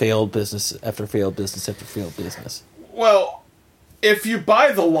failed business after failed business after failed business. Well, if you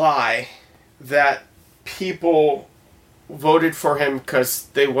buy the lie that people voted for him because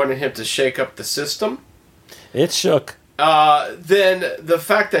they wanted him to shake up the system... It shook. Then the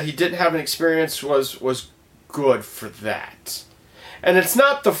fact that he didn't have an experience was good for that. And it's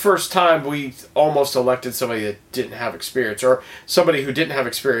not the first time we almost elected somebody that didn't have experience, or somebody who didn't have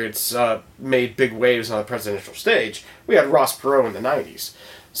experience made big waves on the presidential stage. We had Ross Perot in the 90s.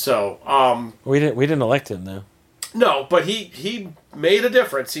 So, we didn't elect him though. No, but he made a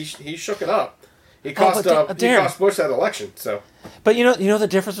difference. He shook it up. He cost Bush that election. So, but you know the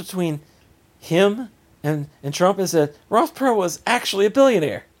difference between him and Trump is that Ross Perot was actually a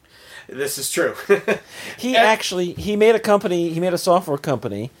billionaire. This is true. He made a company. He made a software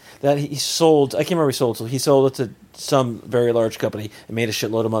company that he sold. I can't remember he sold. So he sold it to some very large company and made a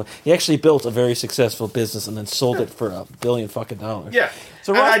shitload of money. He actually built a very successful business and then sold it for $1 billion fucking dollars. Yeah.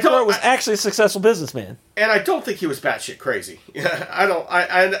 So Ross Perot was actually a successful businessman. And I don't think he was batshit crazy.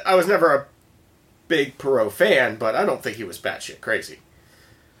 I was never a big Perot fan, but I don't think he was batshit crazy.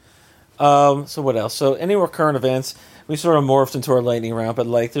 So what else? So any more current events? We sort of morphed into our lightning round, but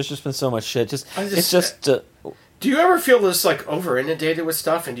like, there's just been so much shit. Do you ever feel this like over inundated with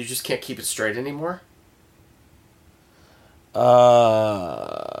stuff, and you just can't keep it straight anymore?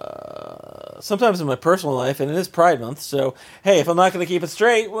 Sometimes in my personal life, and it is Pride Month, so hey, if I'm not going to keep it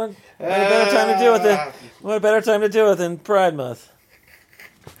straight, what better time to do it than Pride Month?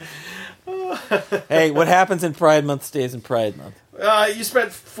 Hey, what happens in Pride Month stays in Pride Month. You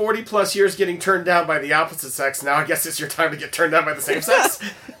spent 40 plus years getting turned down by the opposite sex. Now I guess it's your time to get turned down by the same sex.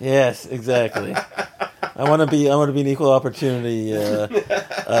 Yes, exactly. I want to be an equal opportunity.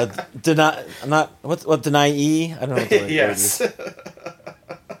 Deny E. I don't know what the right word is.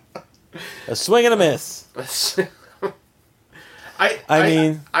 A swing and a miss. I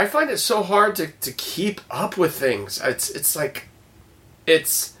mean, I find it so hard to keep up with things. It's like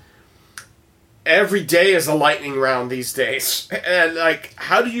it's every day is a lightning round these days, and like,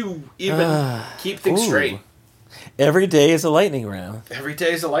 how do you even keep things straight? Every day is a lightning round. Every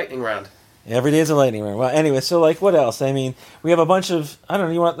day is a lightning round. Every day is a lightning round. Well, anyway, so like, what else? I mean, we have a bunch of. I don't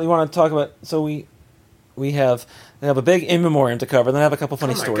know. You want to talk about? So we have a big in memoriam to cover. Then I have a couple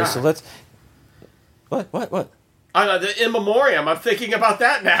funny stories. God. So let's. What? The in memoriam. I'm thinking about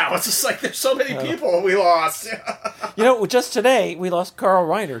that now. It's just like there's so many people we lost. Just today we lost Carl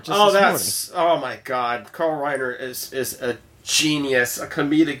Reiner. This morning. Oh my God, Carl Reiner is a genius, a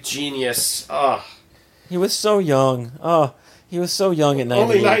comedic genius. Oh. He was so young. Oh, he was so young at 98.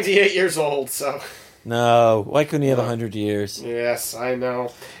 Only 98 years old. So. No, why couldn't he have 100 years? Yes, I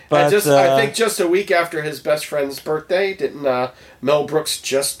know. But I think just a week after his best friend's birthday, didn't Mel Brooks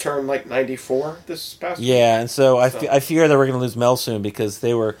just turn like 94 this past week? Yeah, and so I fear that we're going to lose Mel soon because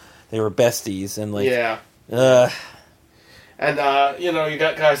they were besties and like And you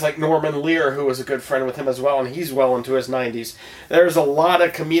got guys like Norman Lear, who was a good friend with him as well, and he's well into his 90s. There's a lot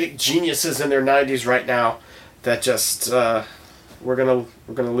of comedic geniuses in their 90s right now that just we're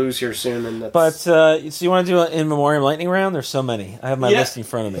gonna lose here soon. And but so you want to do an in memoriam lightning round? There's so many. I have my list in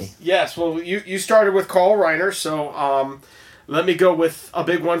front of me. Yes. Well, you started with Carl Reiner, so let me go with a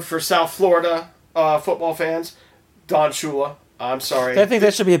big one for South Florida football fans. Don Shula. I'm sorry. I think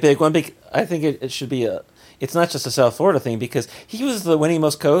that should be a big one. I think it should be a. It's not just a South Florida thing because he was the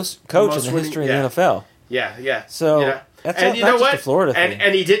winningmost coach in the history of the NFL. Yeah. So that's and not just a Florida thing.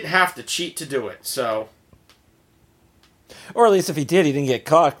 And he didn't have to cheat to do it. So. Or at least if he did, he didn't get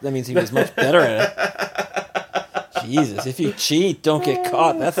caught. That means he was much better at it. Jesus, if you cheat, don't get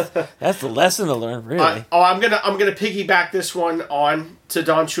caught. That's the lesson to learn, really. I'm gonna piggyback this one on to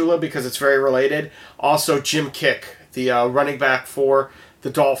Don Shula because it's very related. Also, Jim Kick, the running back for the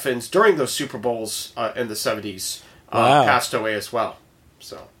Dolphins during those Super Bowls in the 70s, passed away as well.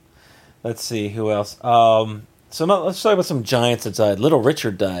 So, let's see who else. Let's talk about some giants that died. Little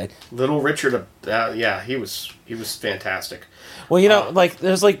Richard died. Little Richard, he was fantastic. Well,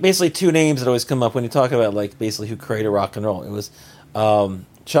 there's like basically two names that always come up when you talk about like basically who created rock and roll. It was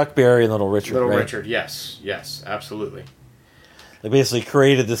Chuck Berry and Little Richard. Richard, yes, absolutely. They basically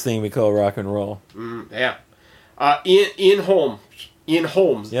created this thing we call rock and roll. Yeah. Ian Holmes.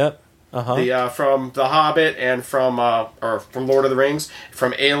 Yep. From The Hobbit and from Lord of the Rings,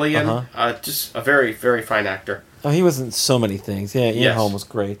 from Alien. Just a very, very fine actor. Oh, he was in so many things. Yeah, Ian Holmes was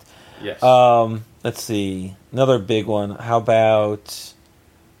great. Yes. Let's see. Another big one. How about,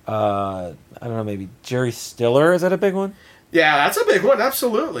 I don't know, maybe Jerry Stiller? Is that a big one? Yeah, that's a big one.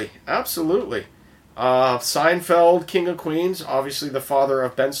 Absolutely. Seinfeld, King of Queens, obviously the father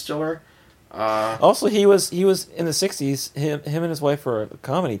of Ben Stiller. Also, he was in the 60s. Him and his wife were a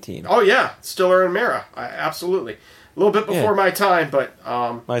comedy team. Oh yeah, Stiller and Mara. Absolutely. A little bit before my time, but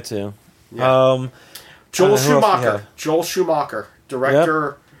my too. Yeah. Joel Schumacher,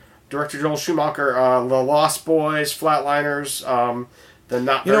 director Joel Schumacher. The Lost Boys, Flatliners, the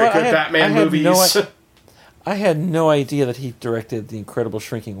not very good Batman movies. I had no idea that he directed The Incredible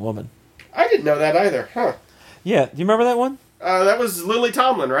Shrinking Woman. I didn't know that either. Huh? Yeah. Do you remember that one? That was Lily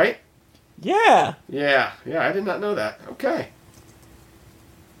Tomlin, right? Yeah. Yeah, I did not know that. Okay.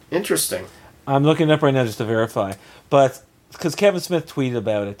 Interesting. I'm looking it up right now just to verify. But, because Kevin Smith tweeted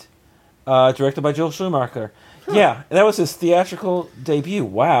about it. Directed by Joel Schumacher. Huh. Yeah, that was his theatrical debut.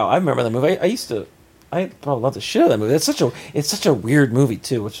 Wow, I remember that movie. I probably love the shit out of that movie. It's such a weird movie,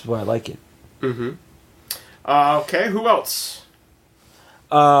 too, which is why I like it. Mm-hmm. Okay, who else?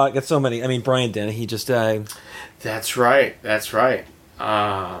 I got so many. I mean, Brian Denny, he just died. That's right.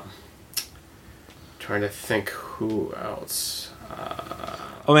 Trying to think who else.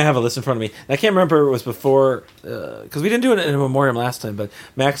 I have a list in front of me. I can't remember if it was before, because we didn't do it in a memoriam last time, but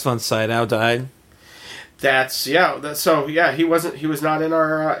Max von Sydow died. He was not in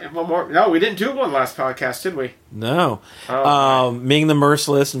our memoriam. No, we didn't do one last podcast, did we? No. Ming the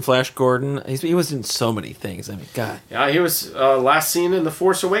Merciless and Flash Gordon. He was in so many things. I mean, God. Yeah, he was last seen in The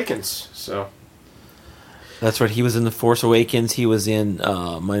Force Awakens, so... That's right. He was in The Force Awakens. He was in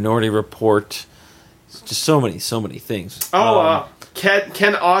Minority Report. Just so many things.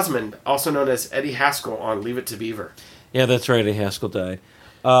 Ken Osmond, also known as Eddie Haskell on Leave It to Beaver. Yeah, that's right. Eddie Haskell died.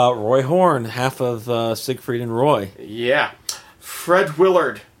 Roy Horn, half of Siegfried and Roy. Yeah. Fred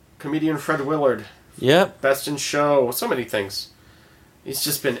Willard, comedian Fred Willard. Yep. Best in Show. So many things. He's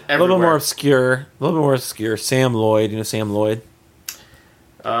just been everywhere. A little more obscure. Sam Lloyd. You know Sam Lloyd?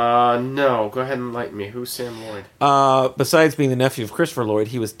 No. Go ahead and enlighten me. Who's Sam Lloyd? Besides being the nephew of Christopher Lloyd,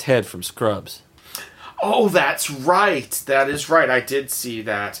 he was Ted from Scrubs. Oh, that's right. That is right. I did see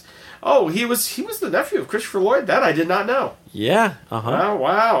that. Oh, he was the nephew of Christopher Lloyd. That I did not know. Yeah. Uh-huh. Oh,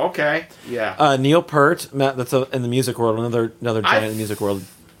 wow. Okay. Yeah. Neil Peart, that's in the music world, another giant in the music world.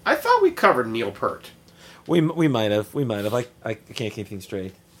 I thought we covered Neil Peart. We might have. I can't keep things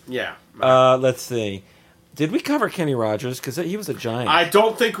straight. Yeah. Let's see. Did we cover Kenny Rogers? Because he was a giant. I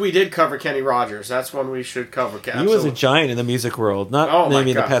don't think we did cover Kenny Rogers. That's one we should cover. He was a giant in the music world. Not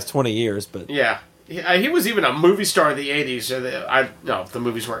maybe in the past 20 years, but... Yeah. He was even a movie star in the 80s. The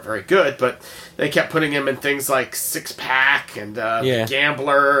movies weren't very good, but they kept putting him in things like Six Pack and The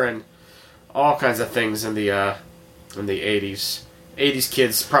Gambler and all kinds of things in the 80s. 80s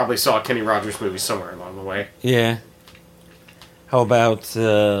kids probably saw a Kenny Rogers movie somewhere along the way. Yeah. How about,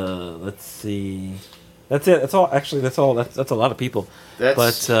 let's see... That's it. That's all. Actually, that's all. That's a lot of people.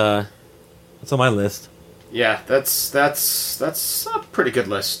 That's on my list. Yeah, that's a pretty good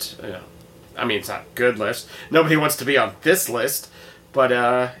list. Yeah. I mean, it's not a good list. Nobody wants to be on this list, but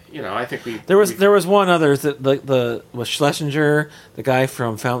I think there was one other that was Schlesinger, the guy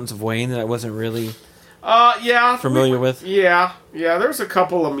from Fountains of Wayne, that I wasn't really familiar with. Yeah. There's a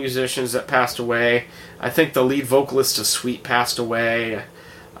couple of musicians that passed away. I think the lead vocalist of Sweet passed away.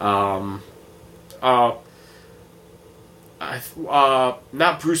 Not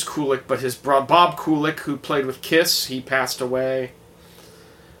Bruce Kulick, but his brother Bob Kulick, who played with Kiss, he passed away.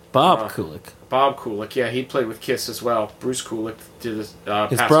 Bob Kulick, yeah, he played with Kiss as well. Bruce Kulick did his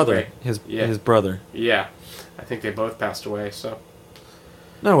brother, away. His brother. Yeah, I think they both passed away. So.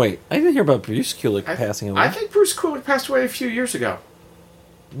 No, wait, I didn't hear about Bruce Kulick passing away. I think Bruce Kulick passed away a few years ago.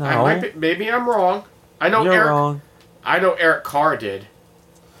 No, maybe I'm wrong. I know you're wrong. I know Eric Carr did.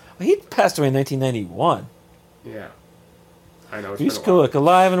 Well, he passed away in 1991. Yeah. I know. Bruce Kulick,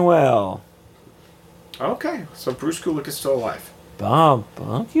 alive and well. Okay, so Bruce Kulick is still alive. Bob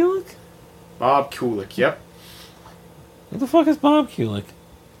Kulick? Bob Kulick, yep. Who the fuck is Bob Kulick?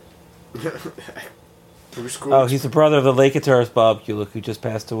 Bruce Kulick. Oh, he's the brother of the late guitarist Bob Kulick, who just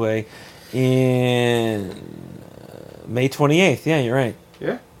passed away in May 28th. Yeah, you're right.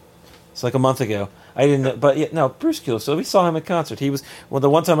 Yeah. It's like a month ago. I didn't know, but yeah, no, Bruce Kulick. So we saw him at concert. He was the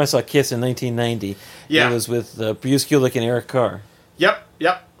one time I saw Kiss in 1990. Yeah, it was with Bruce Kulick and Eric Carr. Yep.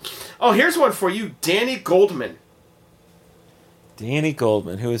 Oh, here's one for you, Danny Goldman. Danny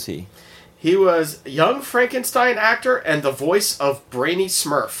Goldman, who is he? He was a young Frankenstein actor and the voice of Brainy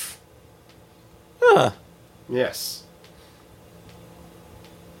Smurf. Huh. Yes.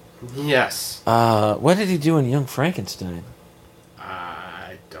 What did he do in Young Frankenstein?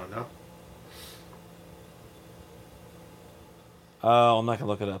 I don't know. Oh, I'm not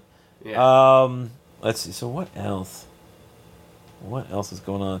gonna look it up. Yeah. Let's see. So what else? What else is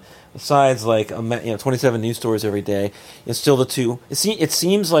going on besides 27 news stories every day? It's still the two. It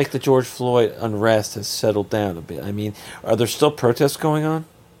seems like the George Floyd unrest has settled down a bit. I mean, are there still protests going on?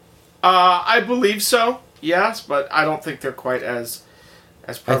 I believe so. Yes, but I don't think they're quite as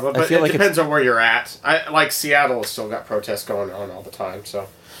prevalent. But it depends on where you're at. Seattle has still got protests going on all the time. So.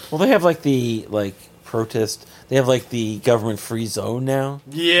 Well, they have protest. They have the government-free zone now.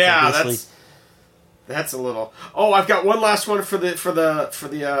 Yeah, that's a little. Oh, I've got one last one for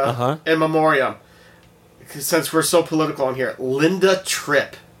the in memoriam. Since we're so political on here, Linda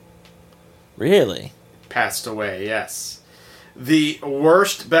Tripp. Really? Passed away. Yes, the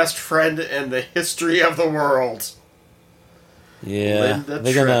worst best friend in the history of the world. Yeah.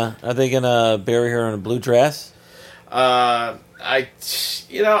 Are they gonna bury her in a blue dress? I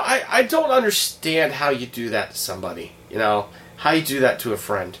don't understand how you do that to somebody. How you do that to a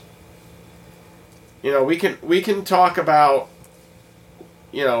friend. We can talk about,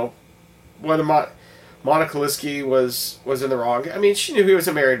 whether Monica Lewinsky was in the wrong. I mean, she knew he was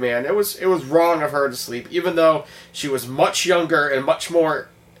a married man. It was wrong of her to sleep, even though she was much younger and much more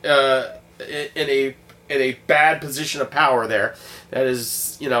in a bad position of power there. That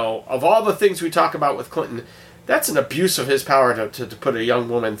is, of all the things we talk about with Clinton, that's an abuse of his power to put a young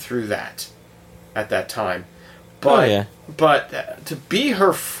woman through that at that time. But to be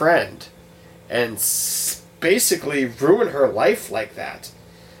her friend and basically ruin her life like that.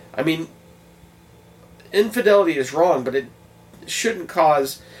 I mean, infidelity is wrong, but it shouldn't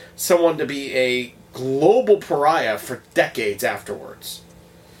cause someone to be a global pariah for decades afterwards.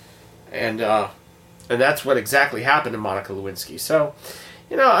 And that's what exactly happened to Monica Lewinsky. So,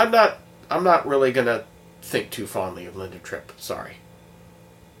 I'm not really gonna think too fondly of Linda Tripp. Sorry.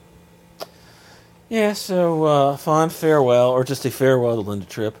 Yeah, so fond farewell, or just a farewell to Linda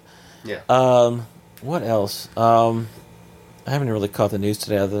Tripp. Yeah. What else? I haven't really caught the news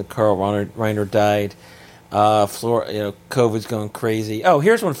today other than Carl Reiner died. COVID's going crazy. Oh,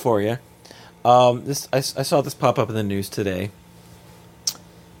 here's one for you. I saw this pop up in the news today.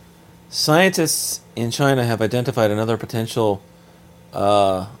 Scientists in China have identified another potential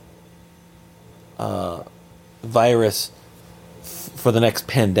virus for the next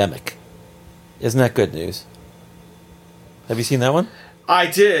pandemic. Isn't that good news? Have you seen that one? I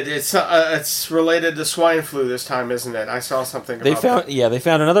did. It's related to swine flu this time, isn't it? I saw something about that. They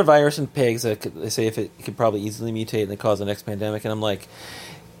found another virus in pigs that they say if it could probably easily mutate and cause the next pandemic. And I'm like,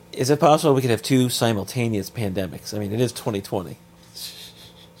 is it possible we could have two simultaneous pandemics? I mean, it is 2020.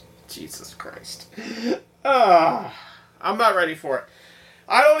 Jesus Christ. I'm not ready for it.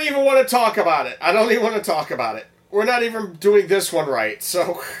 I don't even want to talk about it. We're not even doing this one right,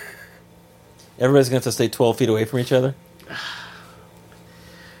 so... Everybody's going to have to stay 12 feet away from each other?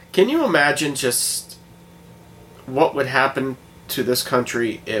 Can you imagine just what would happen to this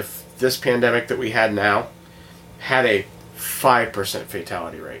country if this pandemic that we had now had a 5%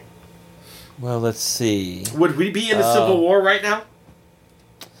 fatality rate? Well, let's see. Would we be in a civil war right now?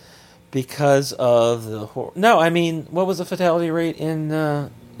 Because of the... No, I mean, what was the fatality rate in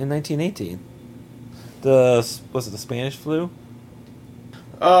 1918? Was it the Spanish flu?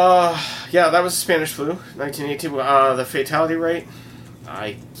 Yeah, that was the Spanish flu, 1918. The fatality rate?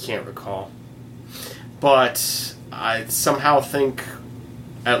 I can't recall. But I somehow think,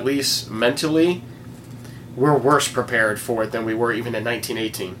 at least mentally, we're worse prepared for it than we were even in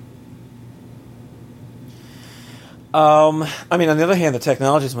 1918. I mean, on the other hand, the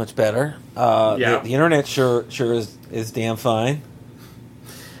technology is much better. Yeah. The internet sure is damn fine.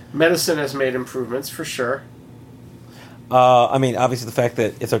 Medicine has made improvements, for sure. I mean, obviously the fact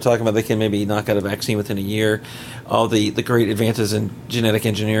that if they're talking about they can maybe knock out a vaccine within a year, all the great advances in genetic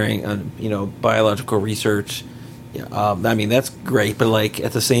engineering and, biological research, I mean, that's great. But, like,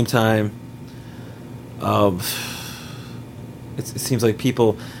 at the same time, it seems like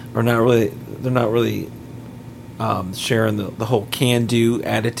people are not really sharing the whole can-do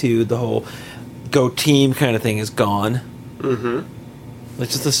attitude, the whole go team kind of thing is gone. Mm-hmm. Like,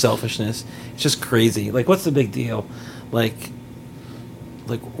 just the selfishness. It's just crazy. Like, what's the big deal? Like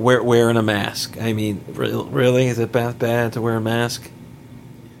wearing a mask. I mean, really? Is it bad to wear a mask?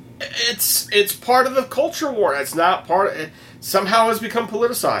 It's part of the culture war. It's not part of it. Somehow has become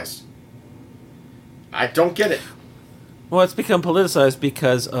politicized. I don't get it. Well, it's become politicized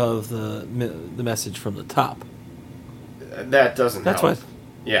because of the message from the top. That doesn't help. That's why.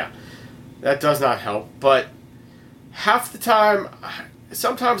 Yeah. That does not help. But half the time,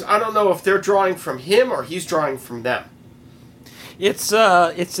 sometimes I don't know if they're drawing from him or he's drawing from them. It's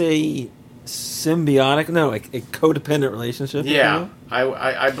a symbiotic, a codependent relationship. Yeah,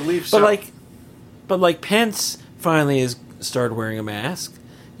 I believe so. But Pence finally has started wearing a mask,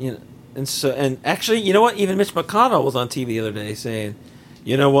 and actually, you know what? Even Mitch McConnell was on TV the other day saying,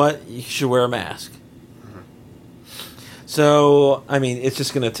 you know what, you should wear a mask. Mm-hmm. So I mean, it's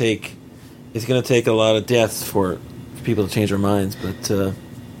just going to take a lot of deaths for people to change their minds, but I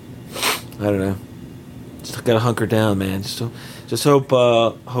don't know. Just gotta hunker down, man. Just hope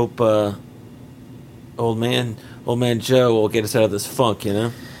old man Joe will get us out of this funk,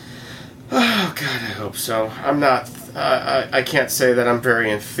 Oh God, I hope so. I'm not. I can't say that I'm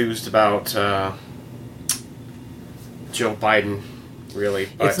very enthused about Joe Biden, really.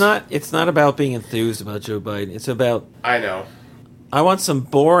 But It's not about being enthused about Joe Biden. It's about. I know. I want some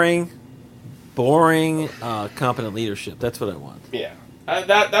boring, competent leadership. That's what I want. Yeah,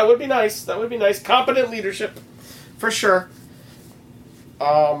 that would be nice. That would be nice. Competent leadership, for sure.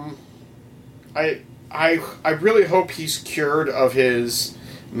 I really hope he's cured of his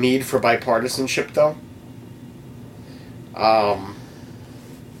need for bipartisanship, though.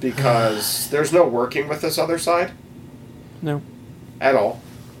 Because there's no working with this other side. No. At all.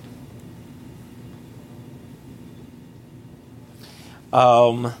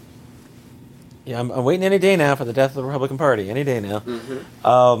 Yeah, I'm waiting any day now for the death of the Republican Party. Any day now.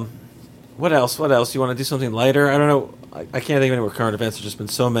 Mm-hmm. What else? You want to do something lighter? I don't know. I can't think of any more current events. There's just been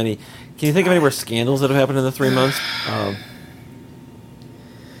so many. Can you think of any more scandals that have happened in the 3 months?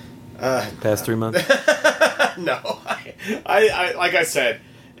 Past 3 months? No. I like I said,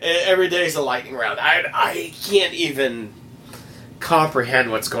 every day is a lightning round. I can't even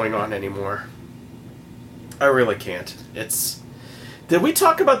comprehend what's going on anymore. I really can't. Did we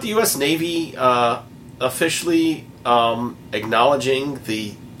talk about the U.S. Navy officially acknowledging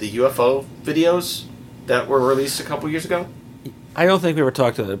the UFO videos that were released a couple years ago? I don't think we ever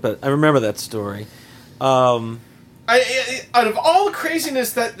talked about it, but I remember that story. Out of all the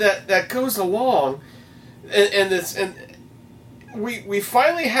craziness that goes along, and we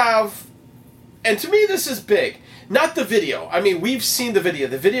finally have and to me this is big. Not the video. I mean, we've seen the video.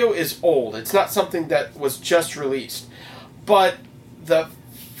 The video is old. It's not something that was just released. But the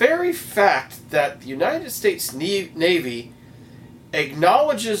very fact that the United States Navy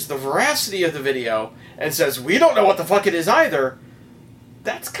acknowledges the veracity of the video and says, we don't know what the fuck it is either,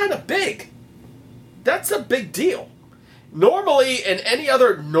 that's kind of big. That's a big deal. Normally, in any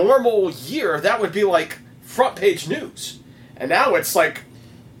other normal year, that would be like front page news. And now it's like,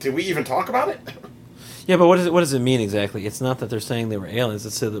 did we even talk about it? Yeah, but what does it mean exactly? It's not that they're saying they were aliens.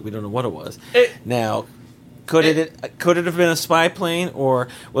 It's that we don't know what it was. Now, could it have been a spy plane, or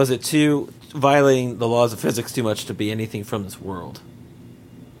was it too violating the laws of physics too much to be anything from this world?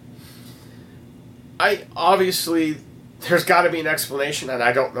 Obviously, there's got to be an explanation, and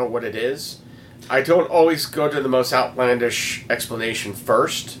I don't know what it is. I don't always go to the most outlandish explanation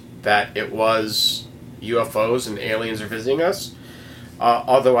first, that it was UFOs and aliens are visiting us.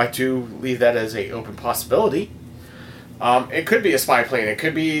 Although I do leave that as an open possibility. It could be a spy plane. It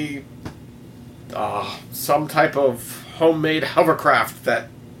could be some type of homemade hovercraft that...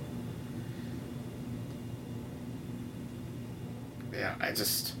 Yeah, I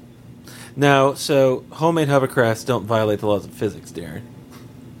just... No, so homemade hovercrafts don't violate the laws of physics, Darren.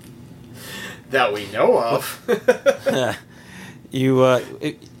 That we know of.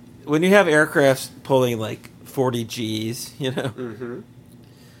 When you have aircrafts pulling like 40 Gs, you know. Mm-hmm.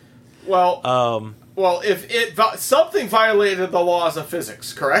 Well, if something violated the laws of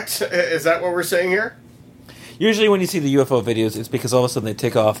physics, correct? Is that what we're saying here? Usually, when you see the UFO videos, it's because all of a sudden they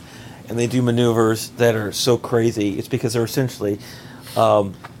take off and they do maneuvers that are so crazy. It's because they're essentially,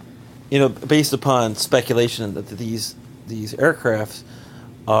 based upon speculation that these aircrafts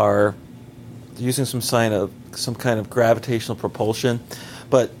are using some kind of gravitational propulsion,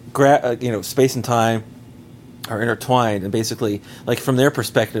 but space and time are intertwined, and basically, like from their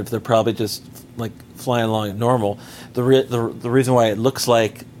perspective, they're probably just like flying along at normal. The reason why it looks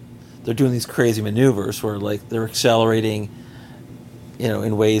like they're doing these crazy maneuvers, where like they're accelerating,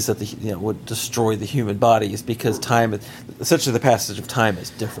 in ways that would destroy the human body, is because essentially the passage of time is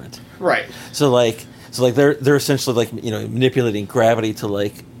different. Right. So they're essentially like manipulating gravity to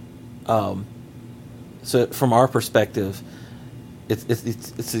like, so from our perspective,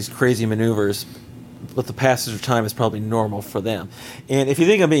 it's these crazy maneuvers. But the passage of time is probably normal for them. And if you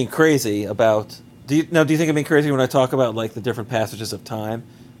think I'm being crazy about... Do you think I'm being crazy when I talk about like the different passages of time?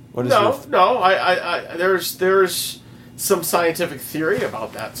 No. There's some scientific theory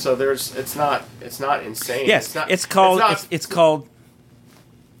about that. So it's not insane. Yes, it came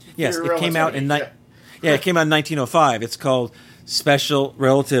out in 1905. It's called Special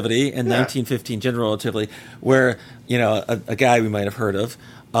Relativity, and 1915 General Relativity, where a guy we might have heard of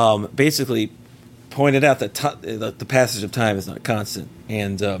basically pointed out that the passage of time is not constant,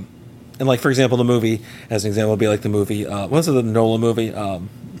 and like, for example, the movie, as an example, would be like the movie, what's the Nolan movie,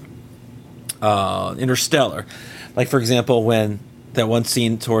 Interstellar. Like, for example, when that one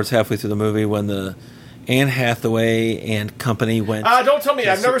scene towards halfway through the movie when the Anne Hathaway and company went. Don't tell me.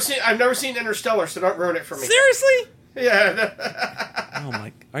 I've never seen Interstellar, so don't ruin it for me. Seriously? Yeah. Oh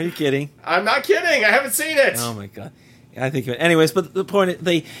my! Are you kidding? I'm not kidding. I haven't seen it. Oh my god. I think, anyways, but the point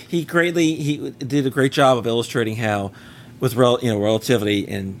he did a great job of illustrating how, with relativity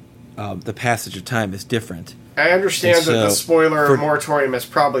and the passage of time is different. I understand that the spoiler moratorium is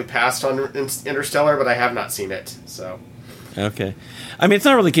probably passed on Interstellar, but I have not seen it. So, okay, I mean, it's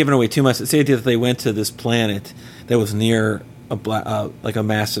not really giving away too much. It's the idea that they went to this planet that was near a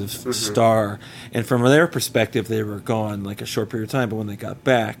massive star, and from their perspective, they were gone like a short period of time. But when they got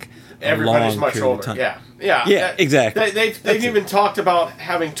back, everybody's much older. Yeah, exactly. They've even talked about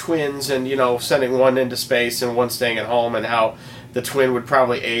having twins and sending one into space and one staying at home, and how the twin would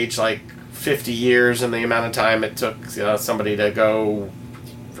probably age like 50 years in the amount of time it took somebody to go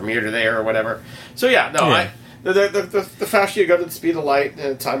from here to there or whatever. So the faster you go to the speed of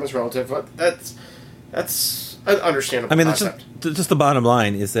light, time is relative. But that's an understandable concept. Just the bottom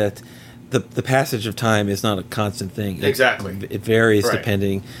line is that the passage of time is not a constant thing. Exactly. It varies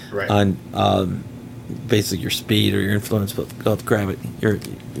depending on basically your speed or your influence with gravity,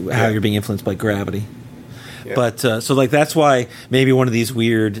 how you're being influenced by gravity. Yeah. But so like that's why maybe one of these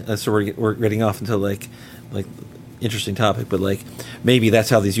weird. So we're getting off into like interesting topic, but like maybe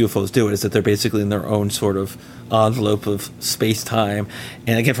that's how these UFOs do it, is that they're basically in their own sort of envelope of space time.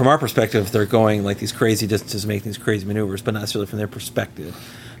 And again, from our perspective, they're going like these crazy distances, making these crazy maneuvers, but not necessarily from their perspective.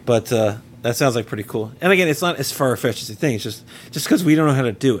 But that sounds like pretty cool. And again, it's not as far-fetched as you think. It's just because we don't know how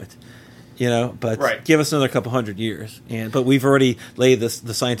to do it. But give us another couple hundred years, but we've already laid the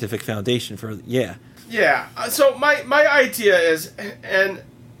scientific foundation for. Yeah. So my idea is, and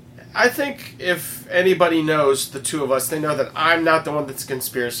I think if anybody knows the two of us, they know that I'm not the one that's a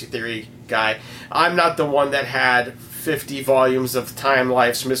conspiracy theory guy. I'm not the one that had 50 volumes of Time,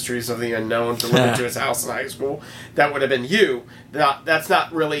 Life's Mysteries of the Unknown delivered to his house in high school. That would have been you. That's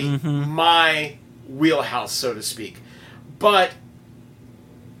not really my wheelhouse, so to speak. But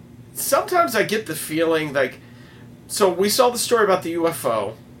sometimes I get the feeling like... So we saw the story about the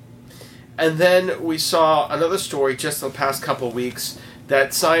UFO, and then we saw another story just in the past couple of weeks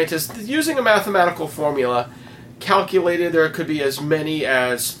that scientists, using a mathematical formula, calculated there could be as many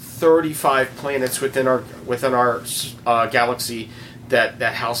as 35 planets within our galaxy that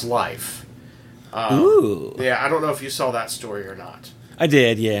house life. Ooh. Yeah, I don't know if you saw that story or not. I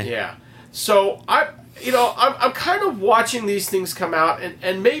did, yeah. Yeah. So I'm kind of watching these things come out,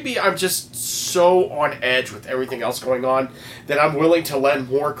 and maybe I'm just so on edge with everything else going on that I'm willing to lend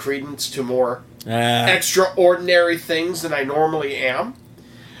more credence to more extraordinary things than I normally am.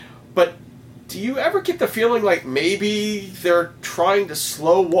 But do you ever get the feeling like maybe they're trying to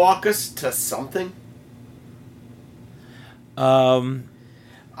slow walk us to something?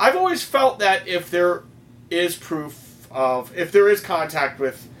 I've always felt that if there is if there is contact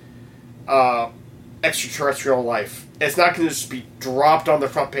with extraterrestrial life, it's not going to just be dropped on the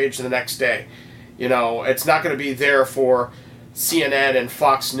front page the next day. You know, it's not going to be there for CNN and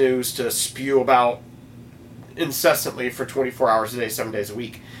Fox News to spew about incessantly for 24 hours a day, 7 days a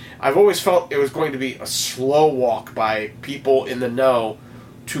week. I've always felt it was going to be a slow walk by people in the know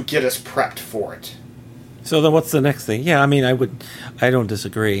to get us prepped for it. So then what's the next thing? Yeah, I mean, I don't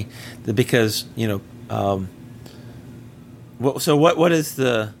disagree. Because, so what is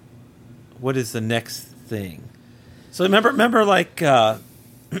the next thing? So remember like, no,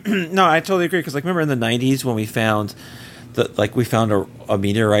 I totally agree. Because remember in the 90s when we found a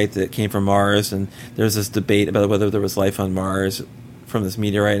meteorite that came from Mars, and there's this debate about whether there was life on Mars from this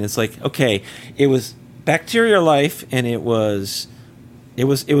meteorite, and it's like, okay, it was bacterial life, and it was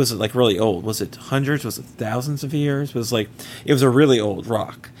like really old. Was it hundreds? Was it thousands of years? It was a really old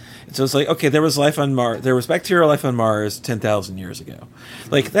rock. And so it's like, okay, there was life on Mars. There was bacterial life on Mars 10,000 years ago.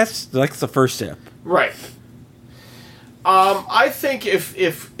 Like that's the first step, right? I think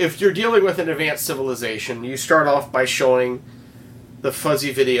if you're dealing with an advanced civilization, you start off by showing the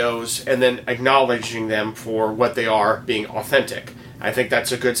fuzzy videos and then acknowledging them for what they are, being authentic. I think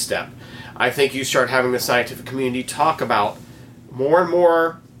that's a good step. I think you start having the scientific community talk about more and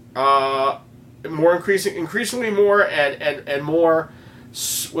more, increasingly more, and more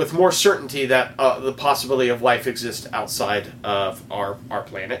with more certainty that the possibility of life exists outside of our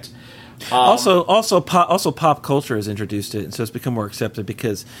planet. Also, pop culture has introduced it, and so it's become more accepted.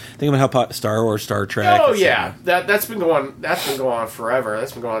 Because think about how Star Wars, Star Trek. Oh yeah, that's been going on forever.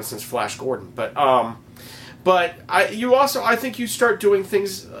 That's been going on since Flash Gordon. But I think you start doing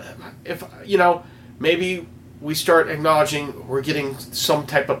things. If maybe we start acknowledging we're getting some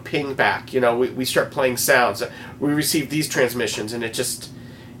type of ping back. We start playing sounds. We receive these transmissions, and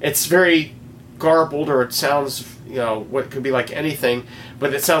it's very garbled, or it sounds, what could be like anything,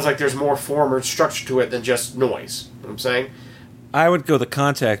 but it sounds like there's more form or structure to it than just noise. You know what I'm saying? I would go the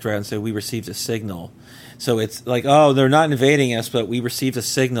contact route and say we received a signal. So it's like, oh, they're not invading us, but we received a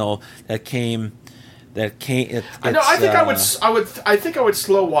signal that came. I think I would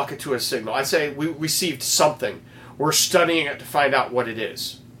slow walk it to a signal. I'd say we received something. We're studying it to find out what it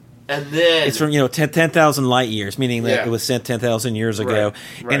is. And then it's from 10,000 light years, meaning that it was sent 10,000 years ago,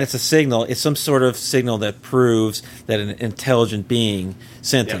 right. And it's a signal. It's some sort of signal that proves that an intelligent being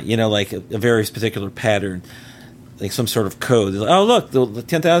sent it. Like a very particular pattern, like some sort of code. Like, oh, look,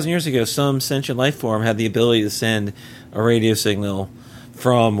 10,000 years ago, some sentient life form had the ability to send a radio signal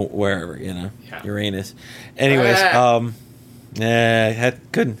from wherever, Uranus. Anyways,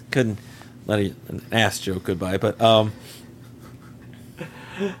 couldn't let an ass joke goodbye, but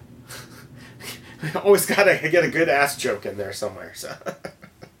always gotta get a good ass joke in there somewhere. So,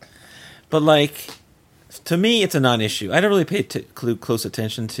 but to me, it's a non-issue. I don't really pay close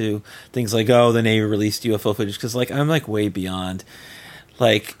attention to things like, oh, the Navy released UFO footage, because I'm way beyond.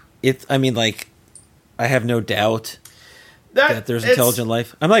 I have no doubt that there's intelligent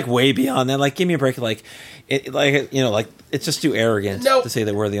life. I'm way beyond that. Give me a break. It's just too arrogant to say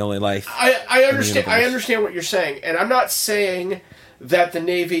that we're the only life. I understand. I understand what you're saying, and I'm not saying that the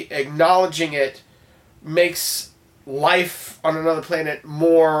Navy acknowledging it makes life on another planet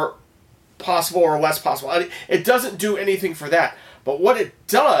more possible or less possible. It doesn't do anything for that. But what it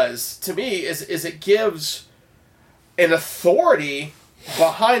does to me is it gives an authority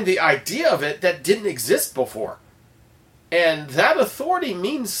behind the idea of it that didn't exist before. And that authority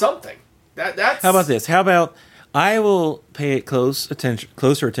means something. That's... How about this? How about I will pay closer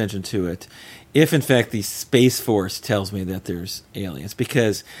attention to it if, in fact, the Space Force tells me that there's aliens,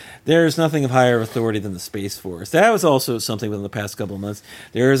 because there's nothing of higher authority than the Space Force. That was also something within the past couple of months.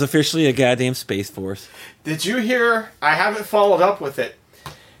 There is officially a goddamn Space Force. Did you hear? I haven't followed up with it.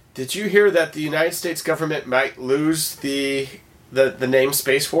 Did you hear that the United States government might lose the name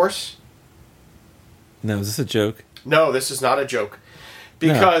Space Force? No, is this a joke? No, this is not a joke.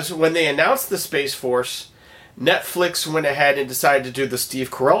 Because when they announced the Space Force, Netflix went ahead and decided to do the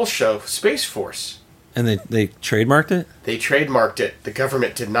Steve Carell show, Space Force. And they trademarked it? They trademarked it. The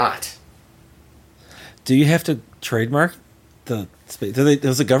government did not. Do you have to trademark the space?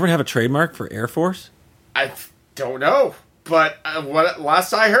 Does the government have a trademark for Air Force? I don't know. But what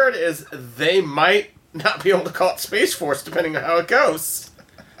last I heard is they might not be able to call it Space Force depending on how it goes.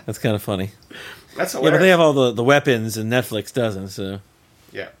 That's kind of funny. That's hilarious. Yeah, but they have all the weapons and Netflix doesn't, so...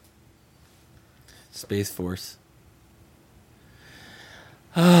 Yeah. Space Force.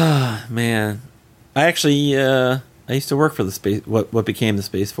 Ah, man. I actually, I used to work for the space. What became the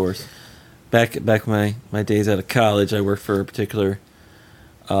Space Force? Back my days out of college, I worked for a particular.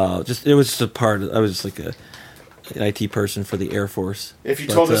 It was just a part. I was just like an IT person for the Air Force. If you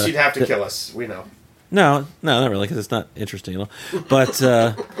told us you'd have to kill us, we know. No, not really, because it's not interesting at all. But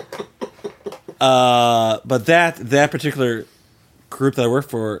but that particular group that I work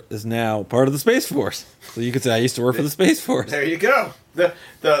for is now part of the Space Force. So you could say I used to work for the Space Force. There you go.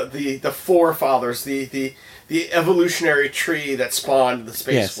 The forefathers, the evolutionary tree that spawned the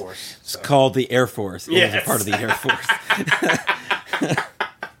Space Force. It's called the Air Force. It was a part of the Air Force.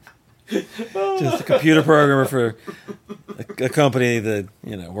 Just a computer programmer for a company that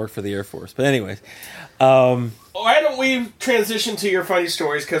worked for the Air Force. But anyways, why don't we transition to your funny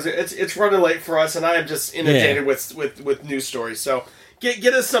stories, because it's running late for us, and I am just inundated with news stories. So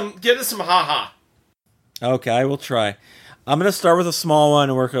get us some ha. Okay, I will try. I'm going to start with a small one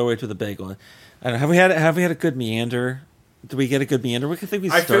and work our way to the big one. I don't know, have we had a good meander? Did we get a good meander? I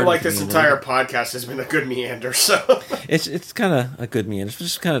feel like this entire podcast has been a good meander. So it's kind of a good meander. It's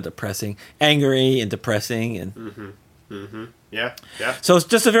just kind of depressing, angry and depressing, and yeah. So it's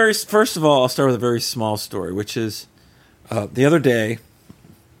just first of all, I'll start with a very small story, which is the other day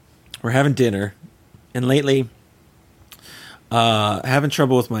we're having dinner, and lately having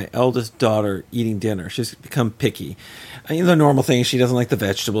trouble with my eldest daughter eating dinner. She's become picky. The normal thing, she doesn't like the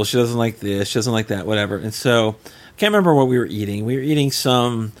vegetables, she doesn't like this, she doesn't like that, whatever. And so I can't remember what we were eating. We were eating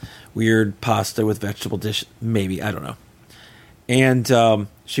some weird pasta with vegetable dish, maybe, I don't know. And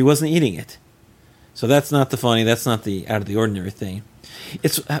she wasn't eating it. So that's not the out of the ordinary thing.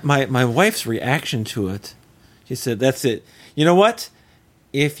 It's my wife's reaction to it. She said, "That's it. You know what?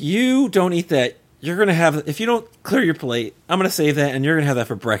 If you don't eat that, you're going to have, if you don't clear your plate, I'm going to save that and you're going to have that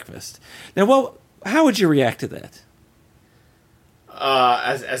for breakfast." Now, how would you react to that?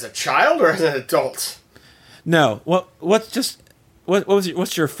 As a child or as an adult? No. What's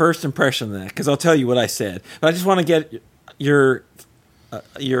your first impression of that? Because I'll tell you what I said, but I just want to get your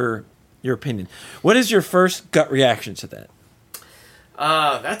opinion. What is your first gut reaction to that?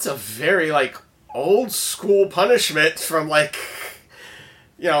 That's a very old school punishment from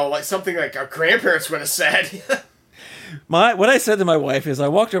something like our grandparents would have said. What I said to my wife is, I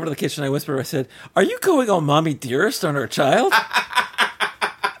walked over to the kitchen, I whispered, I said, "Are you going on Mommy Dearest on our child?"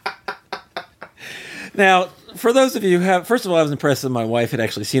 Now, for those of you who have, first of all, I was impressed that my wife had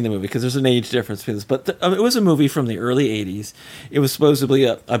actually seen the movie, because there's an age difference between this, but it was a movie from the early 80s. It was supposedly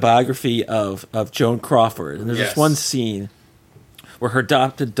a biography of Joan Crawford, and there's this one scene where her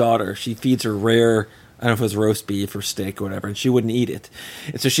adopted daughter, she feeds her rare, I don't know if it was roast beef or steak or whatever, and she wouldn't eat it.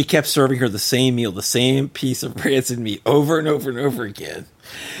 And so she kept serving her the same meal, the same piece of rancid meat over and over and over again.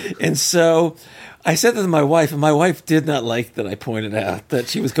 And so I said that to my wife, and my wife did not like that I pointed out that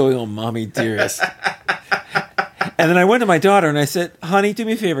she was going on Mommy Dearest. And then I went to my daughter and I said, "Honey, do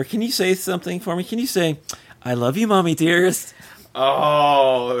me a favor. Can you say something for me? Can you say, 'I love you, Mommy Dearest'?"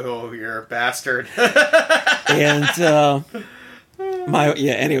 Oh, you're a bastard. And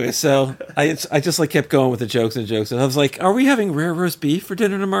anyway, so I just kept going with the jokes and jokes, and I was like, "Are we having rare roast beef for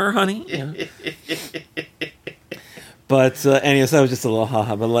dinner tomorrow, honey?" But anyways, that was just a little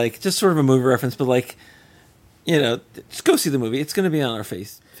haha, but just sort of a movie reference, but just go see the movie. It's going to be on our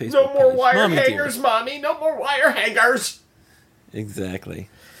Facebook. No more page. wire hangers, Mommy. No more wire hangers. Exactly.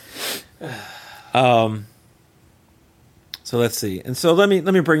 So let's see. And so let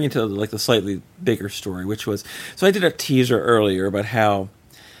me bring you to the slightly bigger story, which was, so I did a teaser earlier about how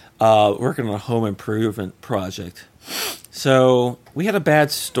working on a home improvement project. So we had a bad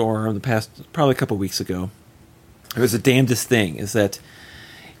storm the past, probably a couple weeks ago. It was the damnedest thing, is that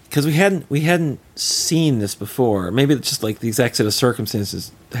because we hadn't seen this before. Maybe it's just like the exact set of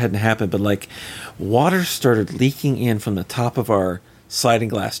circumstances hadn't happened, but like water started leaking in from the top of our sliding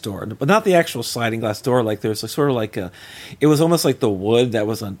glass door, but not the actual sliding glass door. Like there's sort of like it was almost like the wood that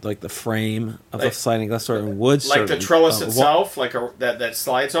was on like the frame of the sliding glass door, and wood like the trellis itself, like that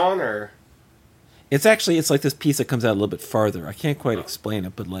slides on, or it's like this piece that comes out a little bit farther. I can't quite explain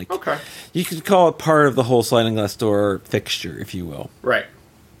it, but like okay, you could call it part of the whole sliding glass door fixture, if you will. Right.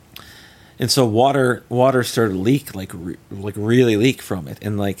 And so water started to leak, like really leak from it,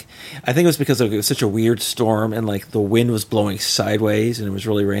 and like I think it was because it was such a weird storm, and like the wind was blowing sideways, and it was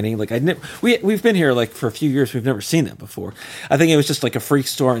really raining. Like we've been here like for a few years, we've never seen that before. I think it was just like a freak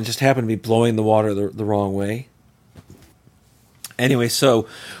storm, and just happened to be blowing the water the wrong way. Anyway, so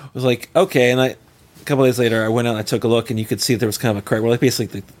it was like okay, and a couple days later, I went out and I took a look, and you could see there was kind of a crack. Where like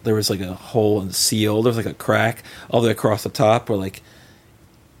basically there was like a hole in the seal. There was like a crack all the way across the top, where like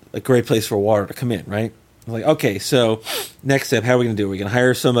a great place for water to come in, right? I'm like, okay, so next step, how are we going to do it? Are we going to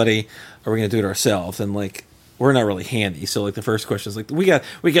hire somebody, or are we going to do it ourselves? And like, we're not really handy, so like the first question is like, we got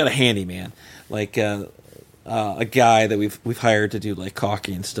a handyman, like a guy that we've hired to do like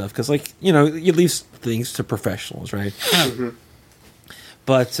caulking and stuff, because like you leave things to professionals, right? Mm-hmm.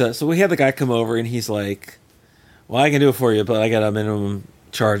 But so we had the guy come over, and he's like, well, I can do it for you, but I got a minimum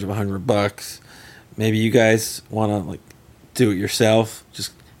charge of $100. Maybe you guys want to like do it yourself,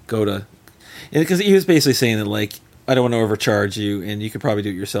 just go to, because he was basically saying that like I don't want to overcharge you, and you could probably do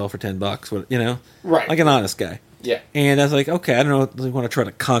it yourself for $10. Right? Like an honest guy. Yeah. And I was like, okay, I don't know, I want to try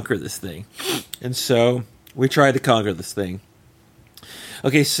to conquer this thing, and so we tried to conquer this thing.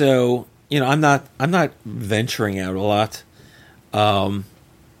 Okay, so I'm not venturing out a lot, and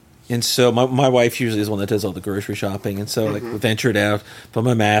so my wife usually is the one that does all the grocery shopping, and so like we ventured out, put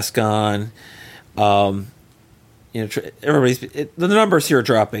my mask on. The numbers here are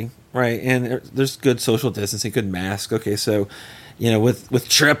dropping, right? And there's good social distancing, good mask. Okay, so, with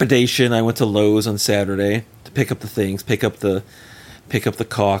trepidation, I went to Lowe's on Saturday to pick up the things, pick up the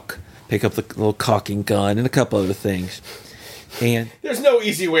caulk, pick up the little caulking gun, and a couple other things. And there's no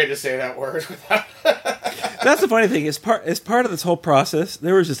easy way to say that word without. That's the funny thing. As part of this whole process,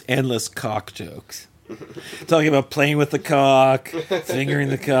 there was just endless caulk jokes. Talking about playing with the caulk, fingering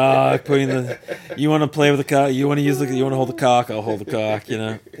the caulk, you want to play with the caulk, you want to hold the caulk, I'll hold the caulk,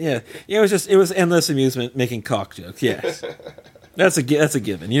 Yeah, it was endless amusement making caulk jokes. Yes, that's a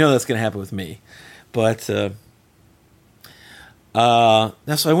given. That's going to happen with me. But so I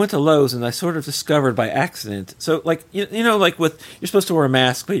went to Lowe's, and I sort of discovered by accident. So like like you're supposed to wear a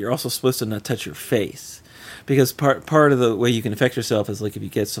mask, but you're also supposed to not touch your face. Because part of the way you can infect yourself is like if you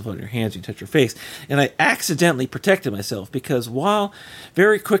get stuff on your hands, you touch your face. And I accidentally protected myself because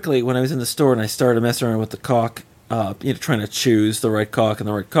very quickly when I was in the store and I started messing around with the caulk, trying to choose the right caulk and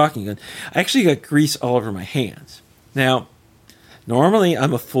the right caulking gun, I actually got grease all over my hands. Now, normally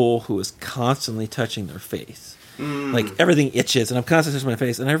I'm a fool who is constantly touching their face. Like everything itches and I'm constantly touching my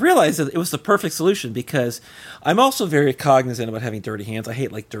face. And I realized that it was the perfect solution because I'm also very cognizant about having dirty hands. I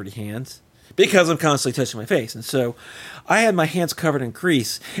hate like dirty hands. Because I'm constantly touching my face. And so I had my hands covered in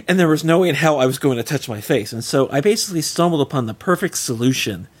grease, and there was no way in hell I was going to touch my face. And so I basically stumbled upon the perfect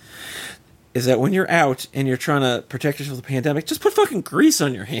solution, is that when you're out and you're trying to protect yourself from the pandemic, just put fucking grease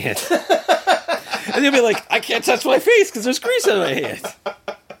on your hands. And you'll be like, I can't touch my face because there's grease on my hands.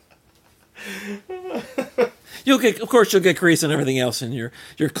 You'll get grease on everything else in your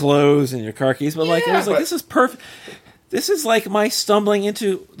clothes and your car keys, but like, it was like, this is perfect. This is like my stumbling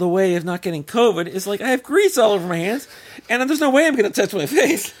into the way of not getting COVID. Is like I have grease all over my hands, and there's no way I'm going to touch my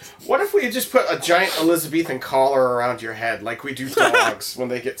face. What if we just put a giant Elizabethan collar around your head, like we do dogs when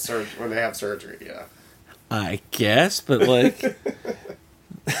they have surgery? Yeah. I guess, but like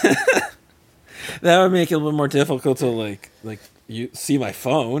that would make it a little more difficult to like you see my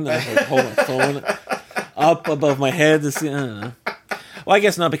phone. I like hold my phone up above my head to see. I don't know. Well, I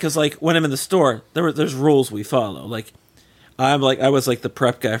guess not because like when I'm in the store, there's rules we follow. Like I was like the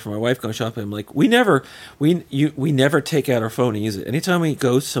prep guy for my wife going shopping. I'm like we never take out our phone and use it. Anytime we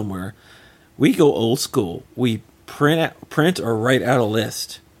go somewhere, we go old school. We print or write out a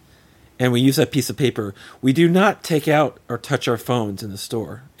list, and we use that piece of paper. We do not take out or touch our phones in the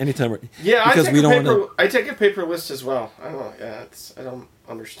store anytime. Because I take a paper list as well. I don't know. Yeah, I don't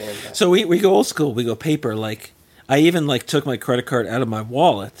understand that. So we go old school. We go paper like. I even like took my credit card out of my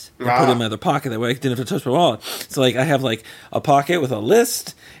wallet and put it in my other pocket. That way I didn't have to touch my wallet. So like I have like a pocket with a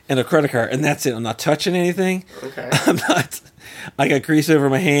list and a credit card, and that's it. I'm not touching anything. Okay. I got grease over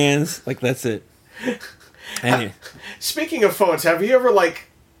my hands. Like that's it. Anyway. Speaking of phones, have you ever like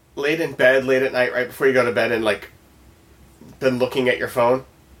laid in bed late at night right before you go to bed and like been looking at your phone?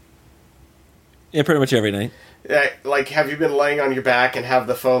 Yeah, pretty much every night. Like, have you been laying on your back and have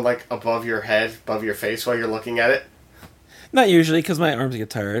the phone, like, above your head, above your face while you're looking at it? Not usually, because my arms get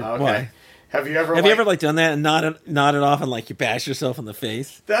tired. Okay. Why? Have you ever done that and nodded off and, like, you bash yourself in the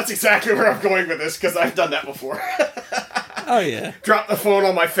face? That's exactly where I'm going with this, because I've done that before. Oh, yeah. Drop the phone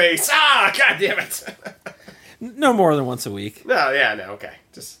on my face. Ah, God damn it. No more than once a week. No, okay.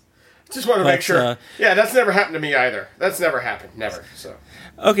 Just want to make sure. Yeah, that's never happened to me either. That's never happened. Never, so.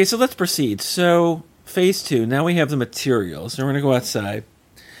 Okay, so let's proceed. So, phase 2, now we have the materials, and we're going to go outside.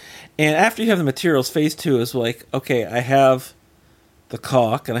 And after you have the materials, phase 2 is like, okay, I have the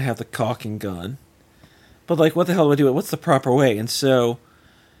caulk, and I have the caulking gun. But, like, what the hell do I do? What's the proper way? And so...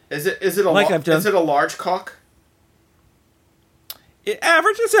 Is it a large caulk? It's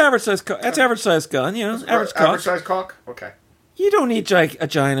average size gun, average caulk. Average size caulk? Okay. You don't need a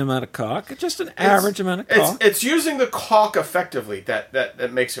giant amount of caulk. It's just an average amount of caulk. It's using the caulk effectively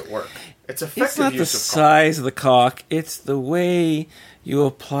that makes it work. It's effective It's not the use of size of the caulk. It's the way you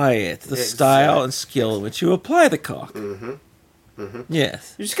apply it, the style and skill in which you apply the caulk. Mm-hmm. Mm-hmm.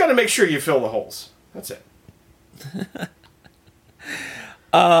 Yes. You just got to make sure you fill the holes. That's it.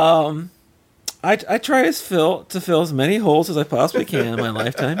 I try to fill as many holes as I possibly can in my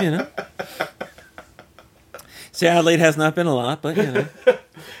lifetime, Sadly, it has not been a lot, but,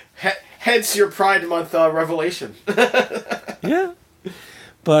 Hence your Pride Month revelation. Yeah.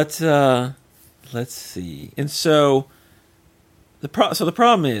 But, let's see. And so, the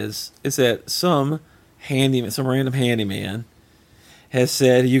problem is that some random handyman has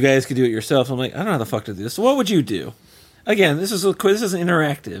said, you guys could do it yourself. I'm like, I don't know how the fuck to do this. So what would you do? Again, this is an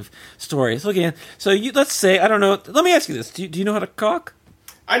interactive story. So again, let's say, I don't know, let me ask you this. Do you know how to caulk?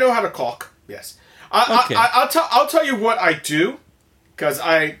 I know how to caulk, yes. Okay. I'll tell you what I do, because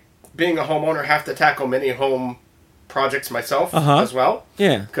I, being a homeowner, have to tackle many home projects myself as well.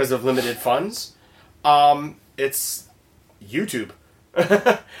 Yeah. Because of limited funds. It's YouTube.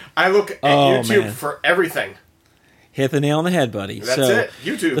 I look at YouTube for everything. Hit the nail on the head, buddy. That's it.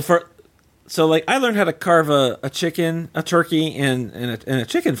 YouTube. So, like, I learned how to carve a chicken, a turkey, and a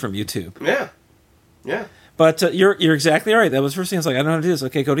chicken from YouTube. Yeah. Yeah. But you're exactly right. That was the first thing. I was like, I don't know how to do this.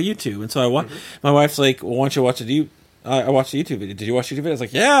 Okay, go to YouTube. And so my wife's like, well, why don't you watch I watched a YouTube video. Did you watch a YouTube video? I was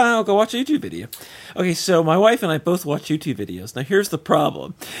like, yeah, I'll go watch a YouTube video. Okay, so my wife and I both watch YouTube videos. Now, here's the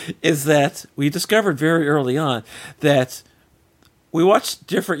problem, is that we discovered very early on that we watched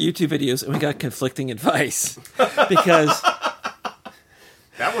different YouTube videos and we got conflicting advice. Because...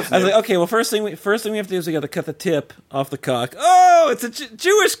 That was I was like, okay, well, first thing we have to do is we got to cut the tip off the cock. Oh, it's a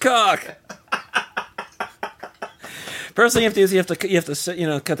Jewish cock. First thing you have to do is you have to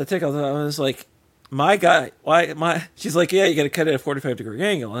cut the tip off. I was like, she's like, yeah, you got to cut it at a 45-degree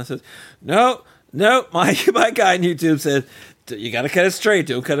angle. And I said, no, my guy on YouTube said you got to cut it straight.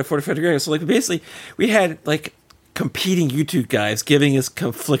 Don't cut it at 45-degree angle. So like basically, we had like competing YouTube guys giving us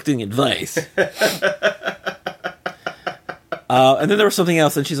conflicting advice. And then there was something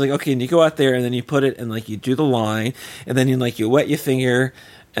else, and she's like, okay, and you go out there, and then you put it, and, like, you do the line, and then you wet your finger,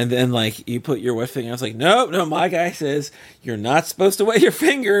 and then, like, you put your wet finger. I was like, no, my guy says you're not supposed to wet your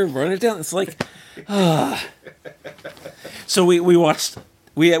finger and run it down. It's like, So we watched,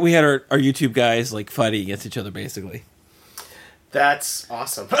 we had our YouTube guys, like, fighting against each other, basically. That's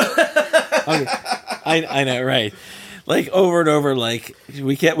awesome. Okay. I know, right. Like, over and over, like,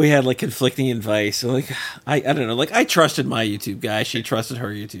 we had, like, conflicting advice. So, like, I don't know. Like, I trusted my YouTube guy. She trusted her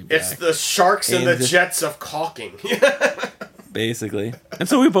YouTube guy. It's the sharks and the jets of caulking. Basically. And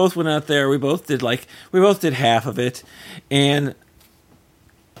so we both went out there. We both did half of it. And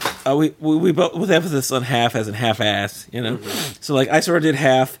we both, with emphasis on half as in half-ass, Mm-hmm. So, like, I sort of did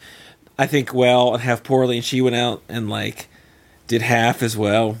half, I think, well, and half poorly. And she went out and, like, did half as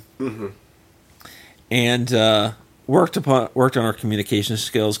well. Mm-hmm. And, worked on our communication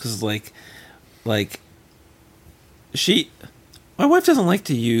skills because my wife doesn't like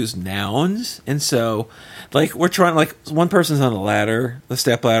to use nouns, and so like we're trying, like, one person's on the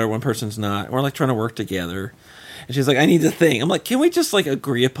step ladder, one person's not, and we're like trying to work together, and she's like, I need the thing. I'm like, can we just like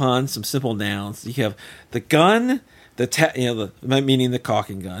agree upon some simple nouns? You have the gun, meaning the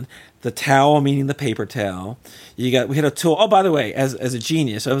caulking gun, the towel meaning the paper towel. We had a tool. Oh, by the way, as a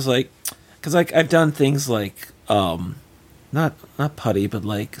genius, I was like, because like I've done things like not putty, but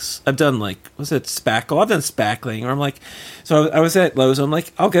like I've done like, was it spackle? I've done spackling, or I'm like, so I was at Lowe's. I'm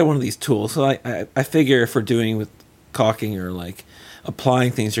like, I'll get one of these tools. So I figure if we're doing with caulking or like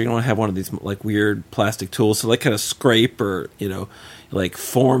applying things, you're gonna want to have one of these like weird plastic tools, so like kind of scrape or like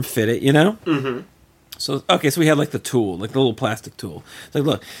form fit it, Mm-hmm. So okay, so we had like the tool, like the little plastic tool. It's like,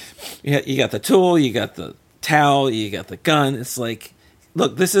 look, you got the tool, you got the towel, you got the gun. It's like,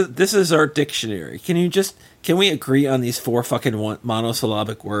 Look, this is our dictionary. Can we agree on these 4 fucking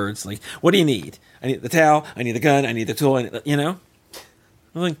monosyllabic words? Like, what do you need? I need the towel. I need the gun. I need the tool. You know.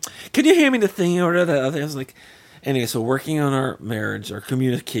 I'm like, can you hand me the thing or the other? I was like, anyway. So working on our marriage, our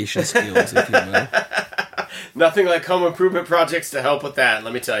communication skills, if you will. Nothing like home improvement projects to help with that.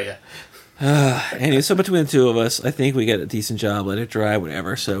 Let me tell you. Anyway, so between the two of us, I think we get a decent job. Let it dry,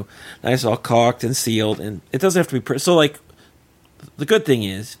 whatever. So nice, all caulked and sealed, and it doesn't have to be. So like, the good thing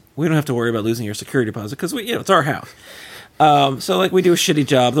is we don't have to worry about losing your security deposit because it's our house. So like, we do a shitty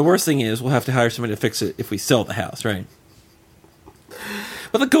job. The worst thing is we'll have to hire somebody to fix it if we sell the house, right?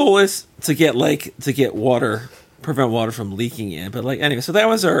 But the goal is to get water, prevent water from leaking in. But like, anyway, so that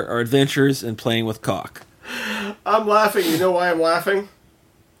was our adventures in playing with caulk. I'm laughing. You know why I'm laughing?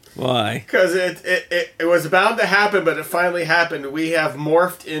 Why? Because it was bound to happen, but it finally happened. We have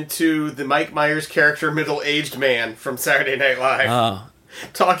morphed into the Mike Myers character, middle-aged man from Saturday Night Live. Oh.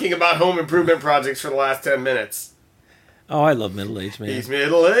 Talking about home improvement projects for the last 10 minutes. Oh, I love middle-aged man. He's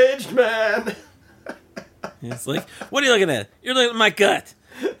middle-aged man. It's like, what are you looking at? You're looking at my gut.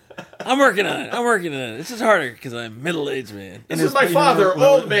 I'm working on it. This is harder because I'm middle-aged man. This is my father,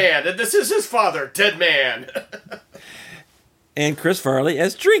 old man, and this is his father, dead man. And Chris Farley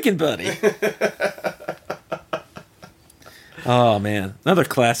as drinking buddy. Oh, man. Another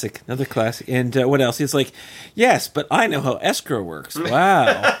classic. And what else? He's like, yes, but I know how escrow works.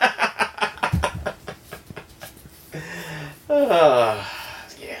 Wow. Yeah.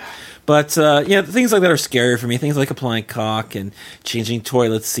 But, things like that are scary for me. Things like applying caulk and changing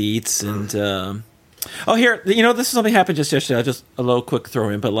toilet seats. And, here, this is something happened just yesterday. Just a little quick throw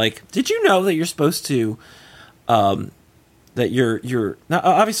in. But, like, did you know that you're supposed to... that you're now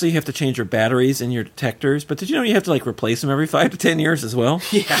obviously you have to change your batteries and your detectors, but did you know you have to like replace them every 5 to 10 years as well?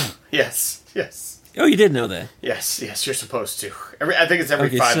 Yeah. Yes. Oh, you did know that? Yes. You're supposed to. I think it's every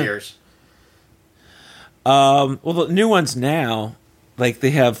 5 years. Well, the new ones now, like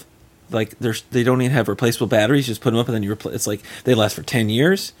they have, like they don't even have replaceable batteries. You just put them up and then you replace. It's like they last for 10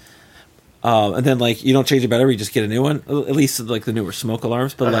 years. And then like you don't change the battery, you just get a new one. At least like the newer smoke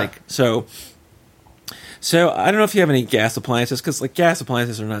alarms, but like so. So, I don't know if you have any gas appliances, because like gas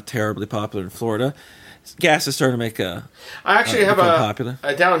appliances are not terribly popular in Florida. Gas is starting to make I actually have popular.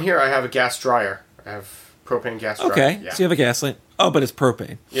 Down here I have a gas dryer. I have propane gas dryer. Okay, yeah. So you have a gas line. Oh, but it's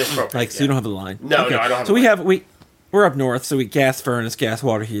propane. Yes, propane. Like, so you don't have the line. No, okay. No, I don't have so the line. we're up north, so we gas furnace, gas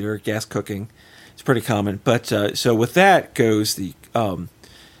water heater, gas cooking. It's pretty common. But, so with that goes the, you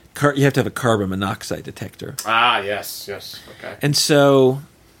have to have a carbon monoxide detector. Ah, yes, okay. And so...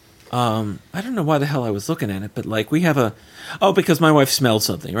 I don't know why the hell I was looking at it, but like we have because my wife smelled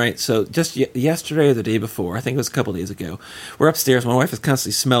something, right? So just yesterday or the day before, I think it was a couple days ago, we're upstairs. My wife is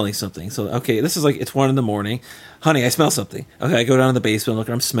constantly smelling something. So, okay, this is like, it's 1 a.m. Honey, I smell something. Okay, I go down to the basement, look,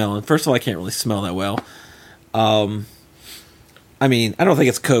 I'm smelling. First of all, I can't really smell that well. I mean, I don't think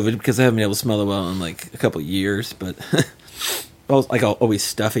it's COVID because I haven't been able to smell that well in like a couple of years, but like always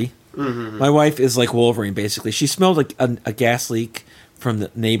stuffy. Mm-hmm. My wife is like Wolverine, basically. She smelled like a gas leak from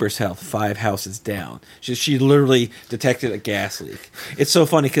the neighbor's house 5 houses down. She literally detected a gas leak. It's so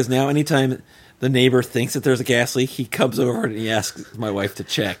funny because now anytime the neighbor thinks that there's a gas leak, he comes over and he asks my wife to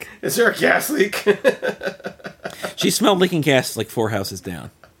check. Is there a gas leak? She smelled leaking gas like 4 houses down.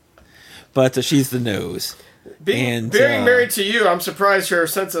 But she's the nose. Being married to you, I'm surprised her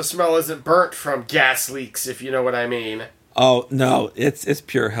sense of smell isn't burnt from gas leaks, if you know what I mean. Oh, no. It's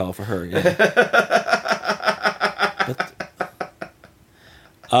pure hell for her, yeah.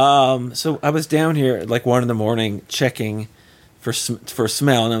 So I was down here at like 1 a.m. checking for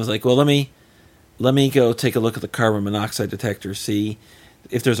smell, and I was like, well, let me go take a look at the carbon monoxide detector, see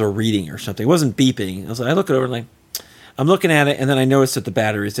if there's a reading or something. It wasn't beeping. I look it over and like, I'm looking at it, and then I noticed that the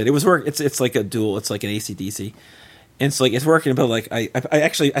battery said it was work. It's like a dual. It's like an AC/DC, and it's like it's working. But like I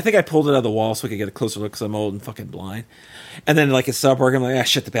think I pulled it out of the wall so I could get a closer look because I'm old and fucking blind. And then like it stopped working. I'm like,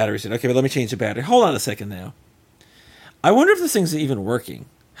 shit, the battery's in. Okay, but let me change the battery. Hold on a second now. I wonder if this thing's even working.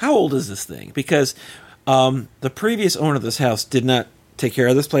 How old is this thing? Because the previous owner of this house did not take care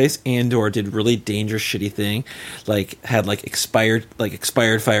of this place and/or did really dangerous, shitty thing, like had like expired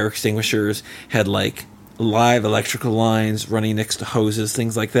fire extinguishers, had like live electrical lines running next to hoses,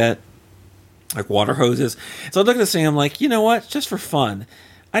 things like that, like water hoses. So I look at this thing, I'm like, you know what? Just for fun,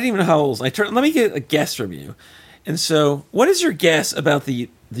 I didn't even know how old. Let me get a guess from you. And so, what is your guess about the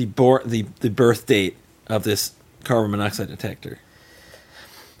birth date of this carbon monoxide detector?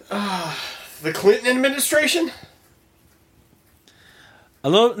 The Clinton administration? A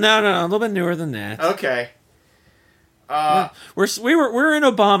little bit newer than that. Okay. We're in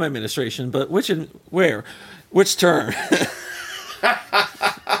Obama administration, but which term?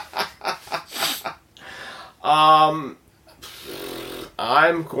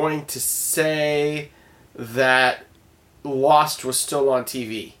 I'm going to say that Lost was still on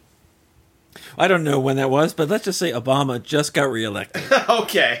TV. I don't know when that was, but let's just say Obama just got reelected.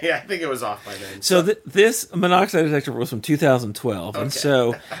 Okay, yeah, I think it was off by then. So this monoxide detector was from 2012, and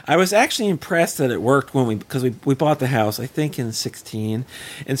so I was actually impressed that it worked because we bought the house, I think in 16,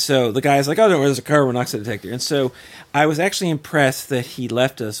 and so the guy's like, oh no, there's a carbon monoxide detector, and so I was actually impressed that he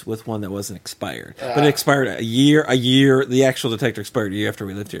left us with one that wasn't expired, but it expired a year. The actual detector expired a year after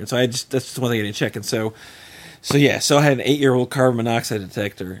we lived here, and so that's just one thing I didn't check, and so I had an 8-year-old carbon monoxide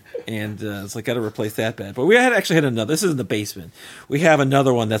detector, and it's like, got to replace that bad. But we actually had another. This is in the basement. We have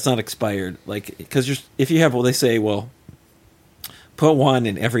another one that's not expired, like, because if you have, well, they say, well, put one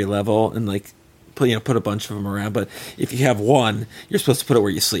in every level and like put a bunch of them around. But if you have one, you're supposed to put it where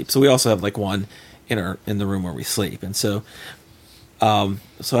you sleep. So we also have like one in the room where we sleep, and so I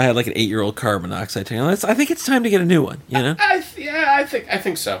had like an 8-year-old carbon monoxide detector. I think it's time to get a new one. You know? I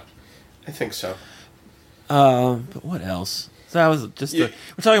think so. I think so. But what else? So that was just we're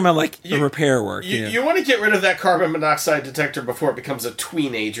talking about like the repair work. You want to get rid of that carbon monoxide detector before it becomes a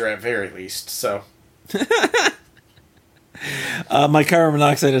tweenager at very least. So, my carbon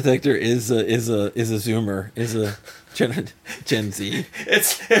monoxide detector is a Zoomer, is a Gen Z.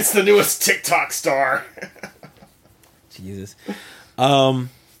 It's the newest TikTok star. Jesus. I'm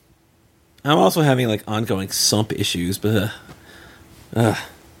also having like ongoing sump issues, but I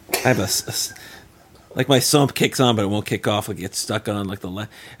have like my sump kicks on, but it won't kick off. It gets stuck on like the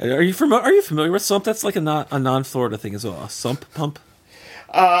Are you familiar with sump? That's like a non-Florida thing as well. A sump pump.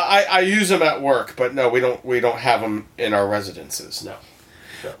 I use them at work, but no, we don't have them in our residences. No.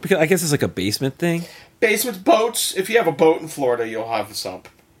 Because I guess it's like a basement thing. Basement boats. If you have a boat in Florida, you'll have a sump.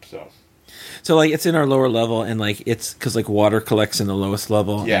 So like it's in our lower level, and like it's because like water collects in the lowest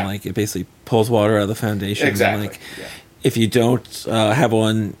level, and like it basically pulls water out of the foundation. Exactly. And, like, if you don't have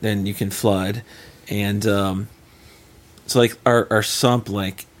one, then you can flood. And so like our sump,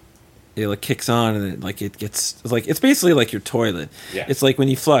 like it like kicks on, and it gets like, it's basically like your toilet. Yeah. It's like when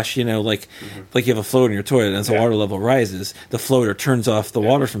you flush, like you have a float in your toilet, and as the water level rises, the floater turns off the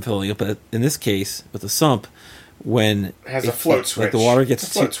water from filling up. But in this case, with the sump, when it has a float switch, like the water gets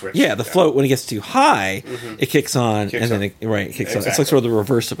float switch. The float, when it gets too high, it kicks on, and then it kicks on. It's like sort of the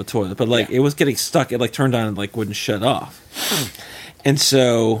reverse of a toilet, but like it was getting stuck. It like turned on and like wouldn't shut off, and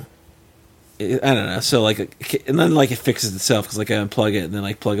so. I don't know. So like, and then like it fixes itself because like I unplug it and then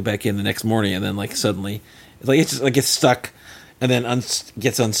like plug it back in the next morning, and then like suddenly, it's like it just like gets stuck, and then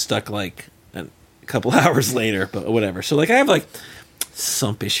gets unstuck like a couple hours later. But whatever. So like I have like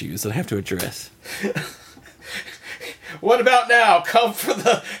sump issues that I have to address. What about now? Come for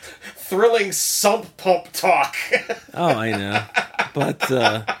the thrilling sump pump talk. Oh, I know,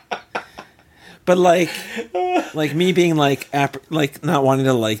 but like me being like not wanting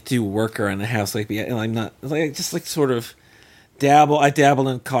to like do work around the house, like and I'm not like just like sort of dabble. I dabble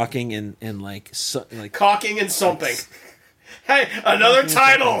in caulking and like caulking and sumping. Hey, another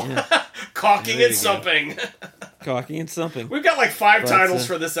title. Caulking and sumping. Caulking and sumping. We've got like 5 titles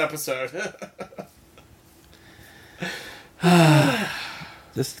for this episode.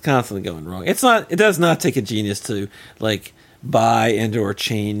 Just constantly going wrong. It does not take a genius to like buy and or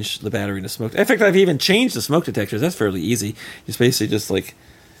change the battery in a smoke. In fact, I've even changed the smoke detectors. That's fairly easy. Just basically just like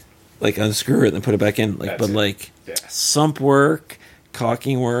unscrew it and then put it back in. Sump work,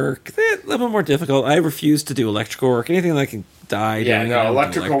 caulking work, a little bit more difficult. I refuse to do electrical work. Anything that can die.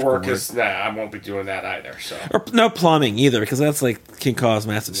 Electrical work is I won't be doing that either. So or no plumbing either, because that's like can cause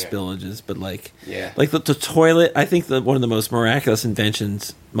massive spillages. But like the toilet, I think that one of the most miraculous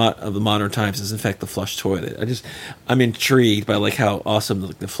inventions of the modern times is in fact the flush toilet. I'm intrigued by like how awesome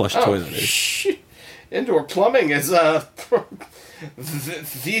the flush toilet is. Indoor plumbing is the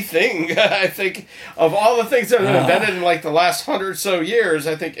thing. I think of all the things that have been invented in like the last 100 or so years,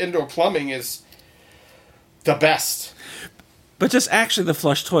 I think indoor plumbing is the best. But just actually the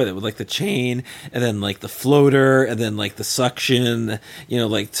flush toilet with like the chain and then like the floater and then like the suction,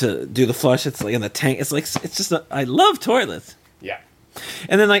 like to do the flush. It's like in the tank. It's like, it's just, I love toilets. Yeah.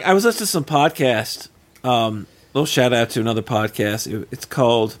 And then like I was listening to some podcast, little shout out to another podcast. It's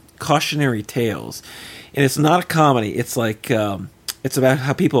called Cautionary Tales. And it's not a comedy. It's like, it's about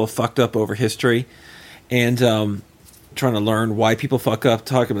how people have fucked up over history and trying to learn why people fuck up,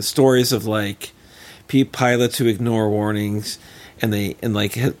 talking about stories of like pilots who ignore warnings and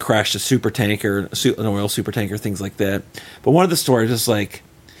like crashed a super tanker, an oil super tanker, things like that. But one of the stories is like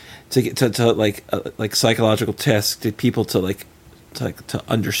to psychological tests, get people to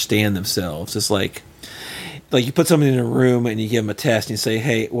understand themselves. It's like like you put somebody in a room and you give them a test and you say,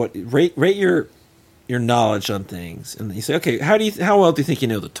 "Hey, what rate your knowledge on things?" And you say, "Okay, how well do you think you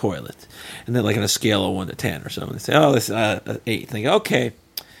know the toilet?" And then like on a scale of 1 to 10 or something, they say, "Oh, this is 8." Think, "Okay,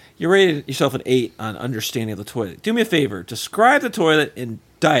 you rated yourself an 8 on understanding of the toilet. Do me a favor, describe the toilet and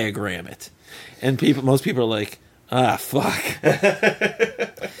diagram it." And most people are like, "Ah, fuck."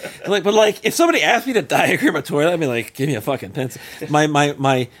 But if somebody asked me to diagram a toilet, I'd be like, "Give me a fucking pencil."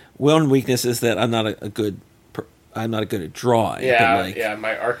 My one weakness is that I'm not a good at drawing. Yeah, but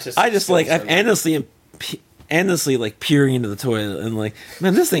my artistic. I just I'm endlessly like peering into the toilet and like,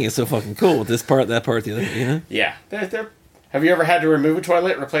 man, this thing is so fucking cool with this part, that part, the other. You know? Yeah. Have you ever had to remove a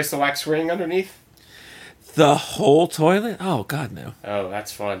toilet and replace the wax ring underneath? The whole toilet? Oh God, no. Oh,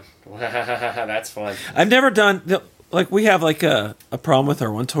 that's fun. That's fun. I've never done we have like a problem with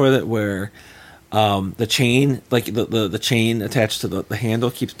our one toilet where the chain, like the chain attached to the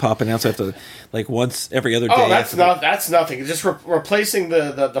handle, keeps popping out. So I have to once every other day. Oh, that's nothing. Just replacing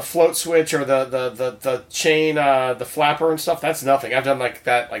the float switch or the chain, the flapper and stuff. That's nothing. I've done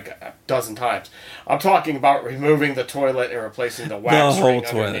that a dozen times. I'm talking about removing the toilet and replacing the wax the whole ring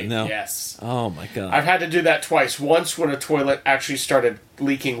toilet. underneath. No. Yes. Oh my God. I've had to do that twice. Once when a toilet actually started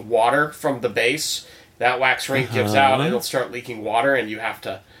leaking water from the base. That wax ring gives out, it'll start leaking water, and you have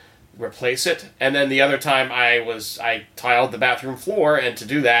to replace it. And then the other time I tiled the bathroom floor, and to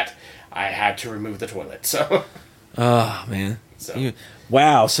do that, I had to remove the toilet. So, oh man, so.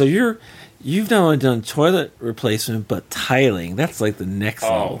 Wow! So you've not only done toilet replacement, but tiling. That's like the next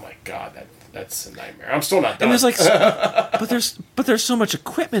level. Oh my God, that's a nightmare. I'm still not done. And there's but there's so much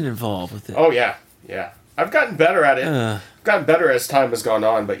equipment involved with it. Oh yeah. I've gotten better at it. I've gotten better as time has gone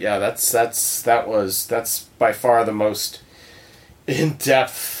on, but yeah, that's by far the most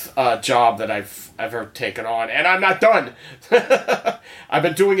in-depth job that I've ever taken on, and I'm not done. I've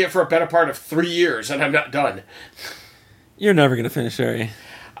been doing it for a better part of 3 years, and I'm not done. You're never gonna finish, are you?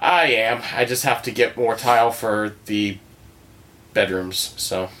 I am. I just have to get more tile for the bedrooms,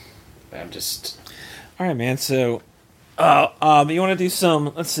 so I'm just. All right, man. So, you want to do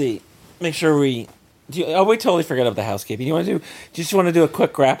some? Let's see. Make sure we. We totally forgot about the housekeeping. Do you just want to do a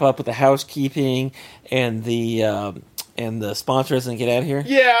quick wrap up with the housekeeping and the sponsors and get out of here?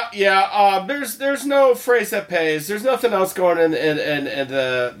 Yeah. There's no phrase that pays. There's nothing else going in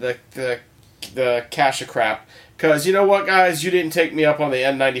the cash of crap. Because you know what, guys? You didn't take me up on the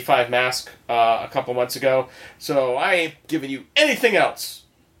N95 mask a couple months ago, so I ain't giving you anything else.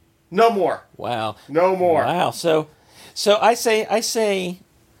 No more. Wow. No more. Wow. So I say.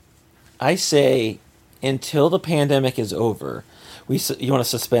 Until the pandemic is over, you want to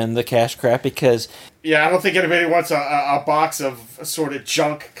suspend the cash crap because... Yeah, I don't think anybody wants a box of assorted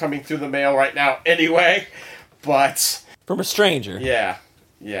junk coming through the mail right now anyway, but... From a stranger. Yeah,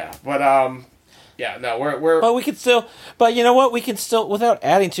 but, no, we're... But we can still... But you know what? We can still, without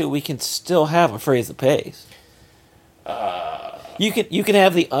adding to it, we can still have a phrase that pays. You can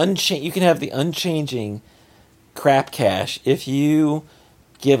have the unchanging crap cash if you...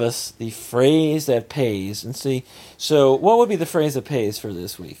 give us the phrase that pays and see. So, what would be the phrase that pays for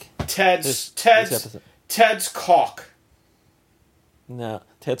this week? Ted's caulk. No,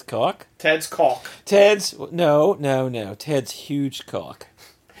 Ted's cock. Ted's caulk. No. Ted's huge cock.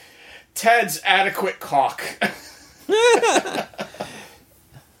 Ted's adequate cock.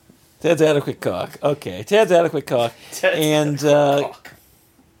 Ted's adequate cock. Okay, Ted's adequate cock. Ted's adequate cock.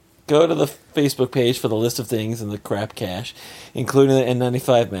 Go to the Facebook page for the list of things in the crap cache, including the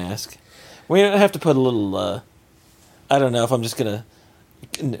N95 mask. We don't have to put a little, I don't know if I'm just going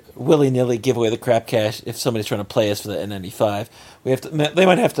to willy-nilly give away the crap cache if somebody's trying to play us for the N95. They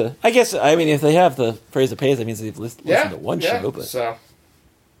might have to, I guess, if they have the phrase that pays, that means they've listened to one show. But. So,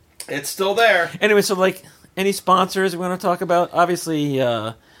 it's still there. Anyway, so any sponsors we want to talk about? Obviously,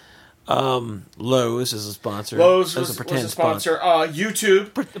 Lowe's is a sponsor. Lowe's was a sponsor.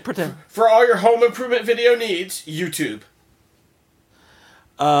 YouTube. Pretend. For all your home improvement video needs, YouTube.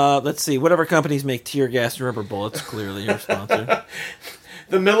 Let's see. Whatever companies make tear gas and rubber bullets, clearly your sponsor.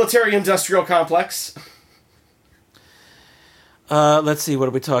 The military industrial complex. Let's see. What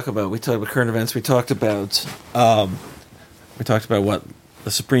did we talk about? We talked about current events. We talked about what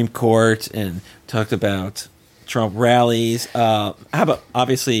the Supreme Court, and talked about Trump rallies. How about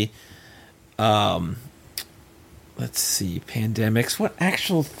obviously? Let's see, pandemics. What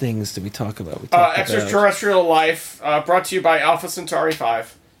actual things did we talk about? We talked extraterrestrial life, brought to you by Alpha Centauri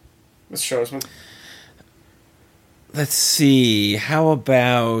 5. This Showsman. Let's see. How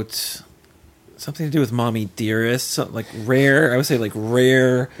about something to do with Mommy Dearest? Something like rare. I would say like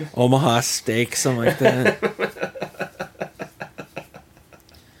rare Omaha steak, something like that.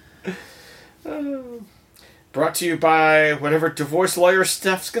 Brought to you by whatever divorce lawyer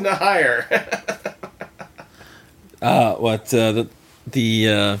Steph's going to hire. What's it?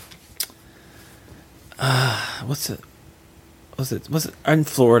 Was it in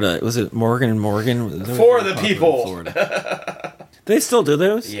Florida? Was it Morgan and Morgan? For the people. Florida. They still do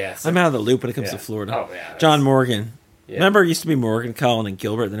those? Yes. I'm out of the loop when it comes to Florida. Oh, yeah. John Morgan. Yeah. Remember, it used to be Morgan, Colin, and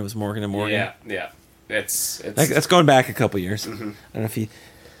Gilbert. Then it was Morgan and Morgan. Yeah. It's That's going back a couple years. Mm-hmm. I don't know if you.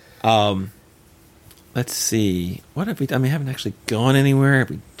 Let's see. What have we done? We haven't actually gone anywhere.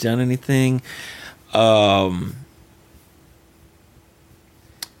 Have we done anything?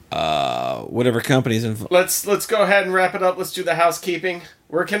 Whatever companies involved. Let's go ahead and wrap it up. Let's do the housekeeping.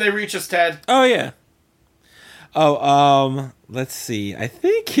 Where can they reach us, Ted? Oh yeah. Let's see. I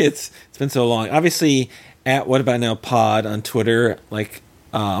think it's been so long. Obviously, at What About Now Pod on Twitter,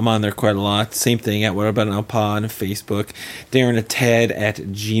 I'm on there quite a lot. Same thing at What About Now Pod on Facebook. Darren and Ted at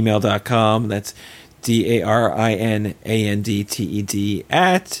gmail.com. That's DARINANDTED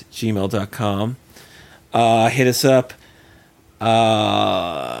at gmail.com. Hit us up.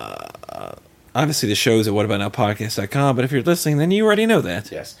 Obviously the show's at whataboutnowpodcast.com, but if you're listening, then you already know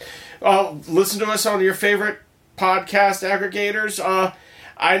that. Yes. Listen to us on your favorite podcast aggregators.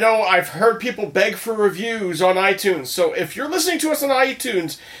 I know I've heard people beg for reviews on iTunes, so if you're listening to us on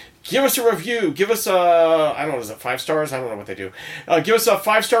iTunes, give us a review. Give us is it 5 stars? I don't know what they do. Give us a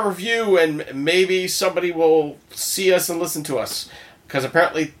 5-star review, and maybe somebody will see us and listen to us, because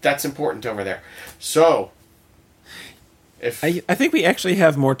apparently that's important over there. So... I think we actually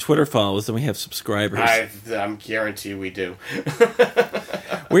have more Twitter followers than we have subscribers. I'm guarantee we do.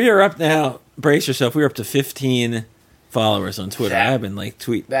 We are up now. Brace yourself. We're up to 15 followers on Twitter. I've been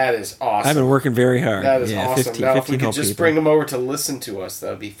tweet. That is awesome. I've been working very hard. That is awesome. 15, now, 15 if we could just bring them over to listen to us,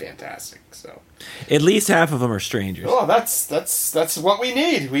 that would be fantastic. So, at least half of them are strangers. Oh, that's what we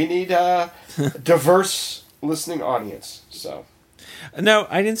need. We need a diverse listening audience. So. No,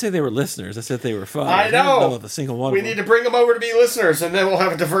 I didn't say they were listeners. I said they were followers. I know. I didn't know of a single one. We need to bring them over to be listeners, and then we'll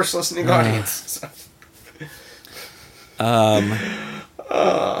have a diverse listening audience. So.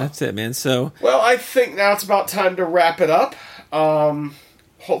 That's it, man. So, well, I think now it's about time to wrap it up.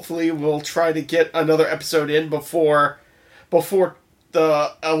 Hopefully, we'll try to get another episode in before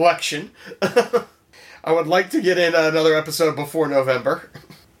the election. I would like to get in another episode before November.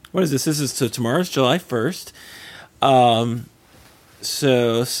 What is this? So tomorrow's July 1st.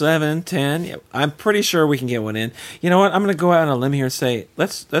 So 7, 10. Yeah, I'm pretty sure we can get one in. You know what? I'm going to go out on a limb here and say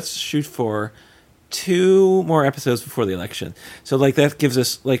let's shoot for 2 more episodes before the election. So that gives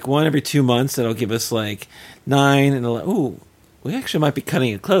us one every 2 months. That'll give us 9 and 11. Ooh, we actually might be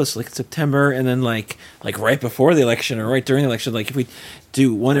cutting it close, September, and then right before the election or right during the election. If we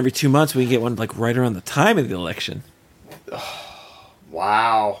do one every 2 months, we can get one right around the time of the election.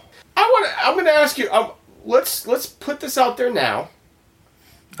 Wow. I'm going to ask you. Let's put this out there now.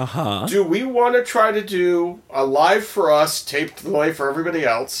 Uh-huh. Do we want to try to do a live for us, taped delay for everybody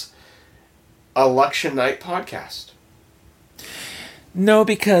else, election night podcast? No,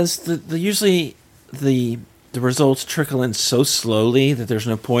 because the usually the results trickle in so slowly that there's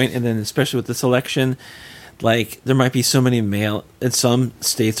no point, and then especially with this election, there might be so many in some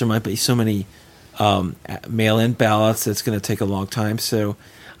states there might be so many mail-in ballots that's going to take a long time. So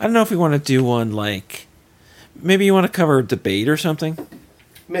I don't know if we want to do one maybe you want to cover a debate or something.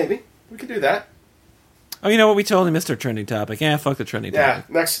 Maybe. We could do that. Oh, you know what? We totally missed our trending topic. Yeah, fuck the trending topic.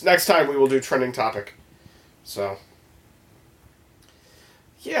 Yeah, next time we will do trending topic. So.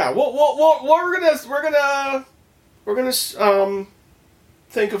 Yeah, we're gonna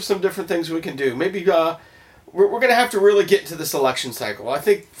think of some different things we can do. Maybe we're gonna have to really get into this election cycle. I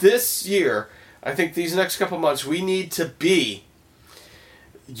think this year, these next couple months, we need to be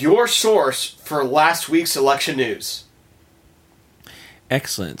your source for last week's election news.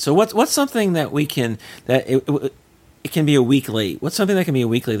 Excellent. So what's something that we can it can be a week late? What's something that can be a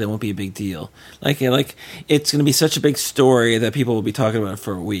week late that won't be a big deal? It's going to be such a big story that people will be talking about it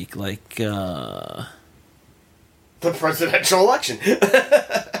for a week. The presidential election.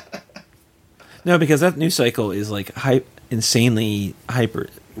 No, because that news cycle is insanely hyper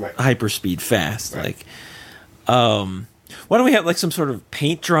speed fast. Right. Why don't we have some sort of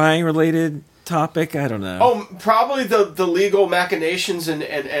paint drying related topic? I don't know. Oh, probably the legal machinations and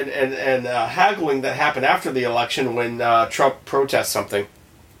haggling that happened after the election when Trump protests something.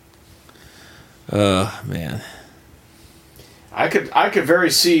 Man. I could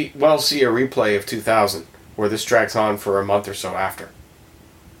very well see a replay of 2000 where this drags on for a month or so after.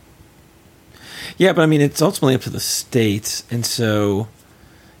 Yeah, but it's ultimately up to the states, and so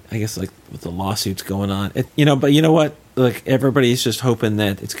I guess with the lawsuits going on, but you know what? like everybody's just hoping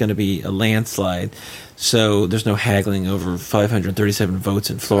that it's going to be a landslide, so there's no haggling over 537 votes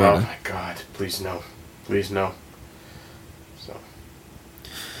in Florida. Oh my God! Please no, please no. So,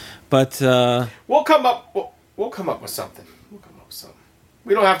 but we'll come up. We'll come up with something. We'll come up with something.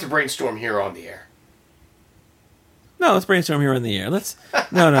 We don't have to brainstorm here on the air. No, let's brainstorm here in the air.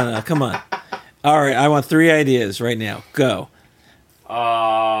 No, come on. All right, I want 3 ideas right now. Go.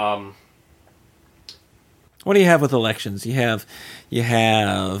 What do you have with elections? You have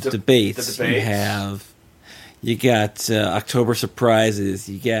debates. The debates. You got October surprises.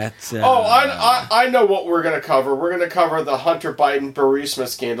 You got. I know what we're going to cover. We're going to cover the Hunter Biden Burisma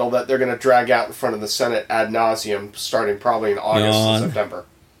scandal that they're going to drag out in front of the Senate ad nauseum, starting probably in August and September.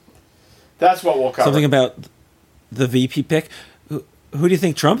 That's what we'll cover. Something about the VP pick. Who do you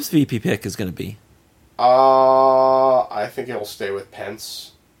think Trump's VP pick is going to be? I think it'll stay with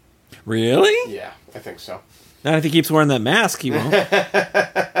Pence. Really? Yeah, I think so. Not if he keeps wearing that mask, he won't.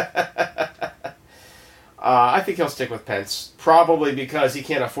 I think he'll stick with Pence. Probably because he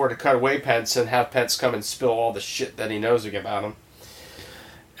can't afford to cut away Pence and have Pence come and spill all the shit that he knows about him.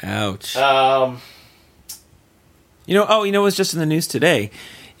 Ouch. You know what's just in the news today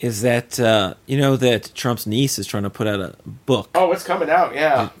is that, that Trump's niece is trying to put out a book. Oh, it's coming out,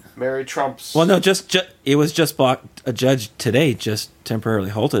 yeah. Mary Trump's... Well, no, it was just blocked. A judge today just temporarily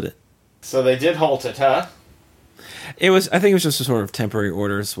halted it. So they did halt it, huh? I think it was just a sort of temporary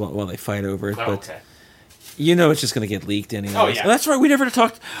orders while they fight over it. Oh, but okay. It's just going to get leaked anyway. Oh, yeah. That's right. We never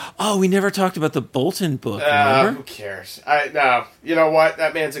talked about the Bolton book, remember? Who cares? No. You know what?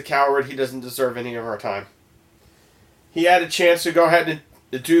 That man's a coward. He doesn't deserve any of our time. He had a chance to go ahead and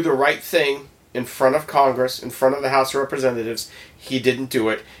do the right thing in front of Congress, in front of the House of Representatives. He didn't do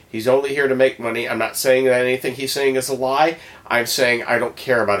it. He's only here to make money. I'm not saying that anything he's saying is a lie. I'm saying I don't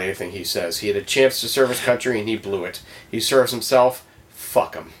care about anything he says. He had a chance to serve his country, and he blew it. He serves himself.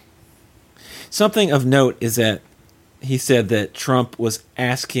 Fuck him. Something of note is that he said that Trump was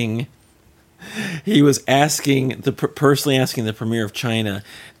asking... He was personally asking the premier of China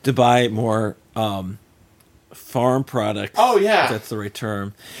to buy more... farm products. Oh, yeah. If that's the right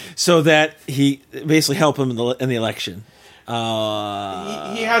term. So that he basically help him in the election.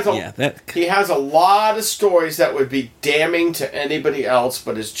 He has a lot of stories that would be damning to anybody else,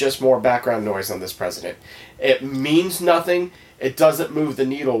 but it's just more background noise on this president. It means nothing. It doesn't move the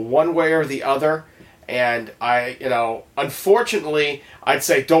needle one way or the other. And unfortunately, I'd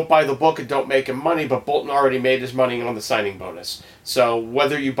say don't buy the book and don't make him money, but Bolton already made his money on the signing bonus. So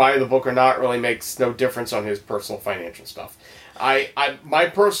whether you buy the book or not really makes no difference on his personal financial stuff.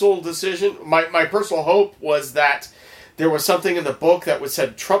 My personal decision, my personal hope was that there was something in the book that would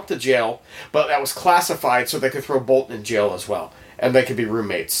send Trump to jail, but that was classified so they could throw Bolton in jail as well. And they could be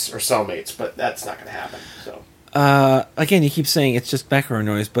roommates or cellmates, but that's not going to happen. So again, you keep saying it's just background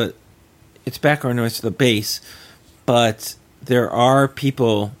noise, but it's background noise to the base, but there are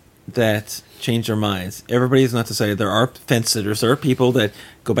people that change their minds. Everybody's not decided. There are fence sitters. There are people that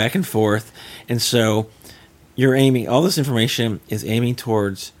go back and forth. And so you're aiming, all this information is aiming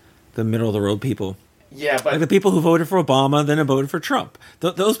towards the middle-of-the-road people. Yeah, but... Like the people who voted for Obama, then voted for Trump.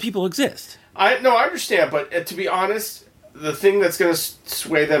 Those people exist. I understand, but to be honest, the thing that's going to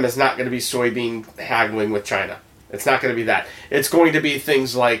sway them is not going to be soybean haggling with China. It's not going to be that. It's going to be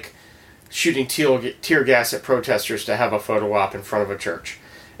things like shooting tear gas at protesters to have a photo op in front of a church.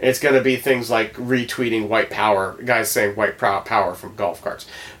 It's going to be things like retweeting white power, guys saying white power from golf carts.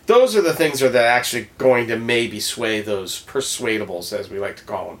 Those are the things that are actually going to maybe sway those persuadables, as we like to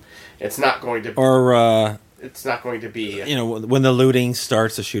call them. It's not going to... it's not going to be... when the looting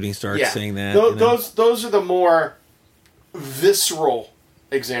starts, the shooting starts, saying that. Those are the more visceral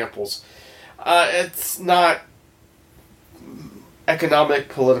examples. It's not economic,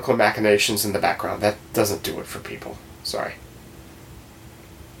 political machinations in the background. That doesn't do it for people. Sorry.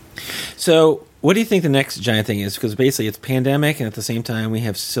 So, what do you think the next giant thing is? Because basically it's pandemic, and at the same time we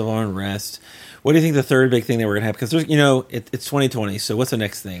have civil unrest. What do you think the third big thing that we're going to have? Because there's, it's 2020, so what's the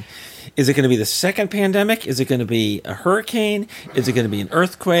next thing? Is it going to be the second pandemic? Is it going to be a hurricane? Is it going to be an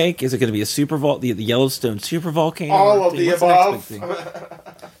earthquake? Is it going to be the Yellowstone supervolcano? All of the above.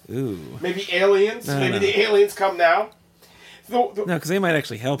 Ooh. Maybe aliens. Maybe the aliens come now. No, because they might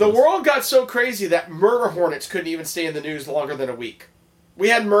actually help us. The world got so crazy that murder hornets couldn't even stay in the news longer than a week. We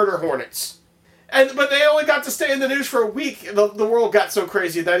had murder hornets. But they only got to stay in the news for a week. The world got so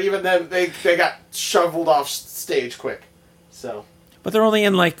crazy that even then they got shoveled off stage quick. So. But they're only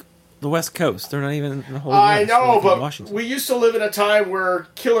in the West Coast. They're not even in the whole. I know, but Washington. We used to live in a time where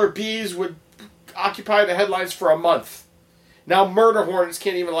killer bees would occupy the headlines for a month. Now murder hornets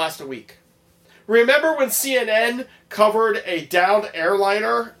can't even last a week. Remember when CNN covered a downed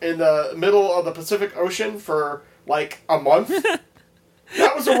airliner in the middle of the Pacific Ocean for like a month?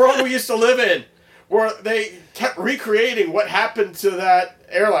 That was the world we used to live in, where they kept recreating what happened to that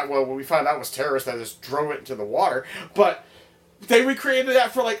airline. Well, we found out it was terrorists that just drove it into the water, but they recreated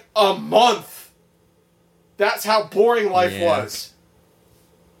that for like a month. That's how boring life was.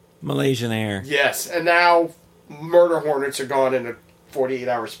 Malaysian Air. Yes, and now murder hornets are gone in a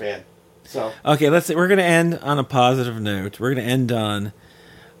 48-hour span. So okay, we're going to end on a positive note. We're going to end on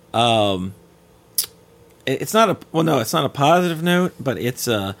it's not a positive note, but it's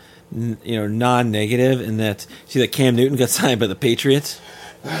a non-negative in that see that Cam Newton got signed by the Patriots.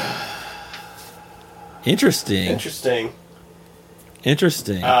 Interesting.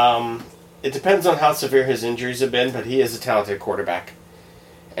 It depends on how severe his injuries have been, but he is a talented quarterback.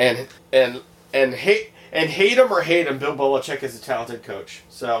 And hate him or hate him, Bill Belichick is a talented coach.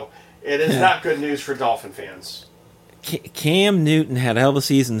 So it is not good news for Dolphin fans. Cam Newton had a hell of a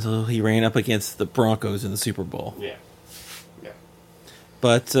season until he ran up against the Broncos in the Super Bowl. Yeah.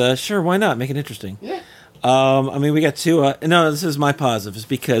 But sure, why not? Make it interesting. Yeah. We got Tua. No, this is my positive. It's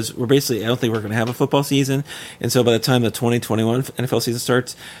because I don't think we're going to have a football season. And so by the time the 2021 NFL season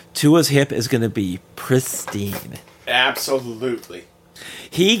starts, Tua's hip is going to be pristine. Absolutely.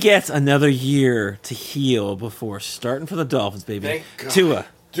 He gets another year to heal before starting for the Dolphins, baby. Thank God. Tua.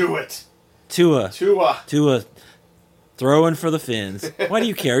 Do it. Tua. Throwing for the Fins. Why do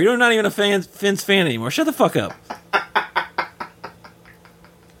you care? You're not even a Fins fan anymore. Shut the fuck up.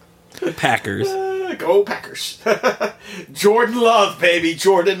 Packers. Go Packers. Jordan Love, baby.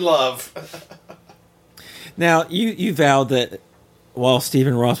 Jordan Love. Now, you vowed that while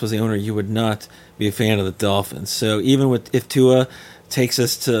Stephen Ross was the owner, you would not be a fan of the Dolphins. So even if Tua takes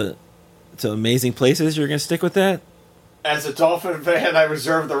us to amazing places, you're going to stick with that? As a Dolphin fan, I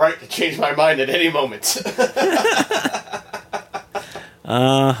reserve the right to change my mind at any moment.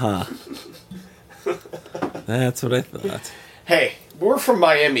 Uh-huh. That's what I thought. Hey, we're from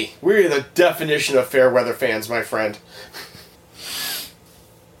Miami. We're the definition of fair weather fans, my friend.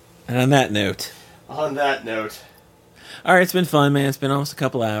 And on that note. All right, it's been fun, man. It's been almost a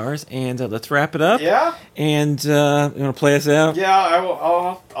couple hours, and let's wrap it up. Yeah. And you want to play us out? Yeah,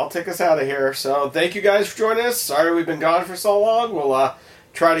 I'll take us out of here. So thank you guys for joining us. Sorry we've been gone for so long. We'll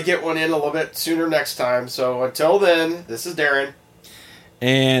try to get one in a little bit sooner next time. So until then, this is Darren.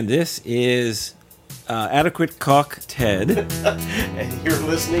 And this is Adequate Cock Ted. And you're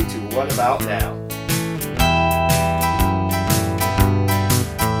listening to What About Now?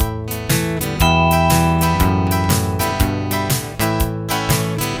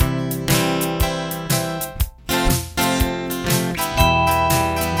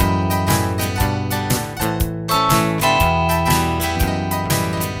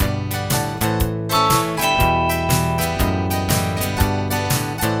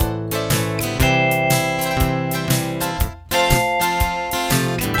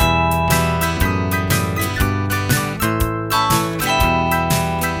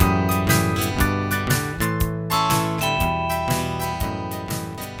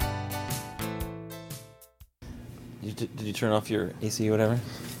 Did you turn off your AC or whatever?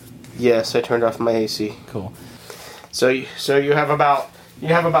 Yes, I turned off my AC. Cool. So you have about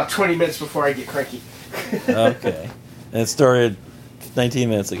 20 minutes before I get cranky. Okay. And it started 19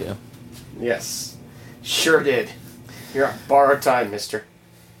 minutes ago. Yes. Sure did. You're on borrowed time, mister.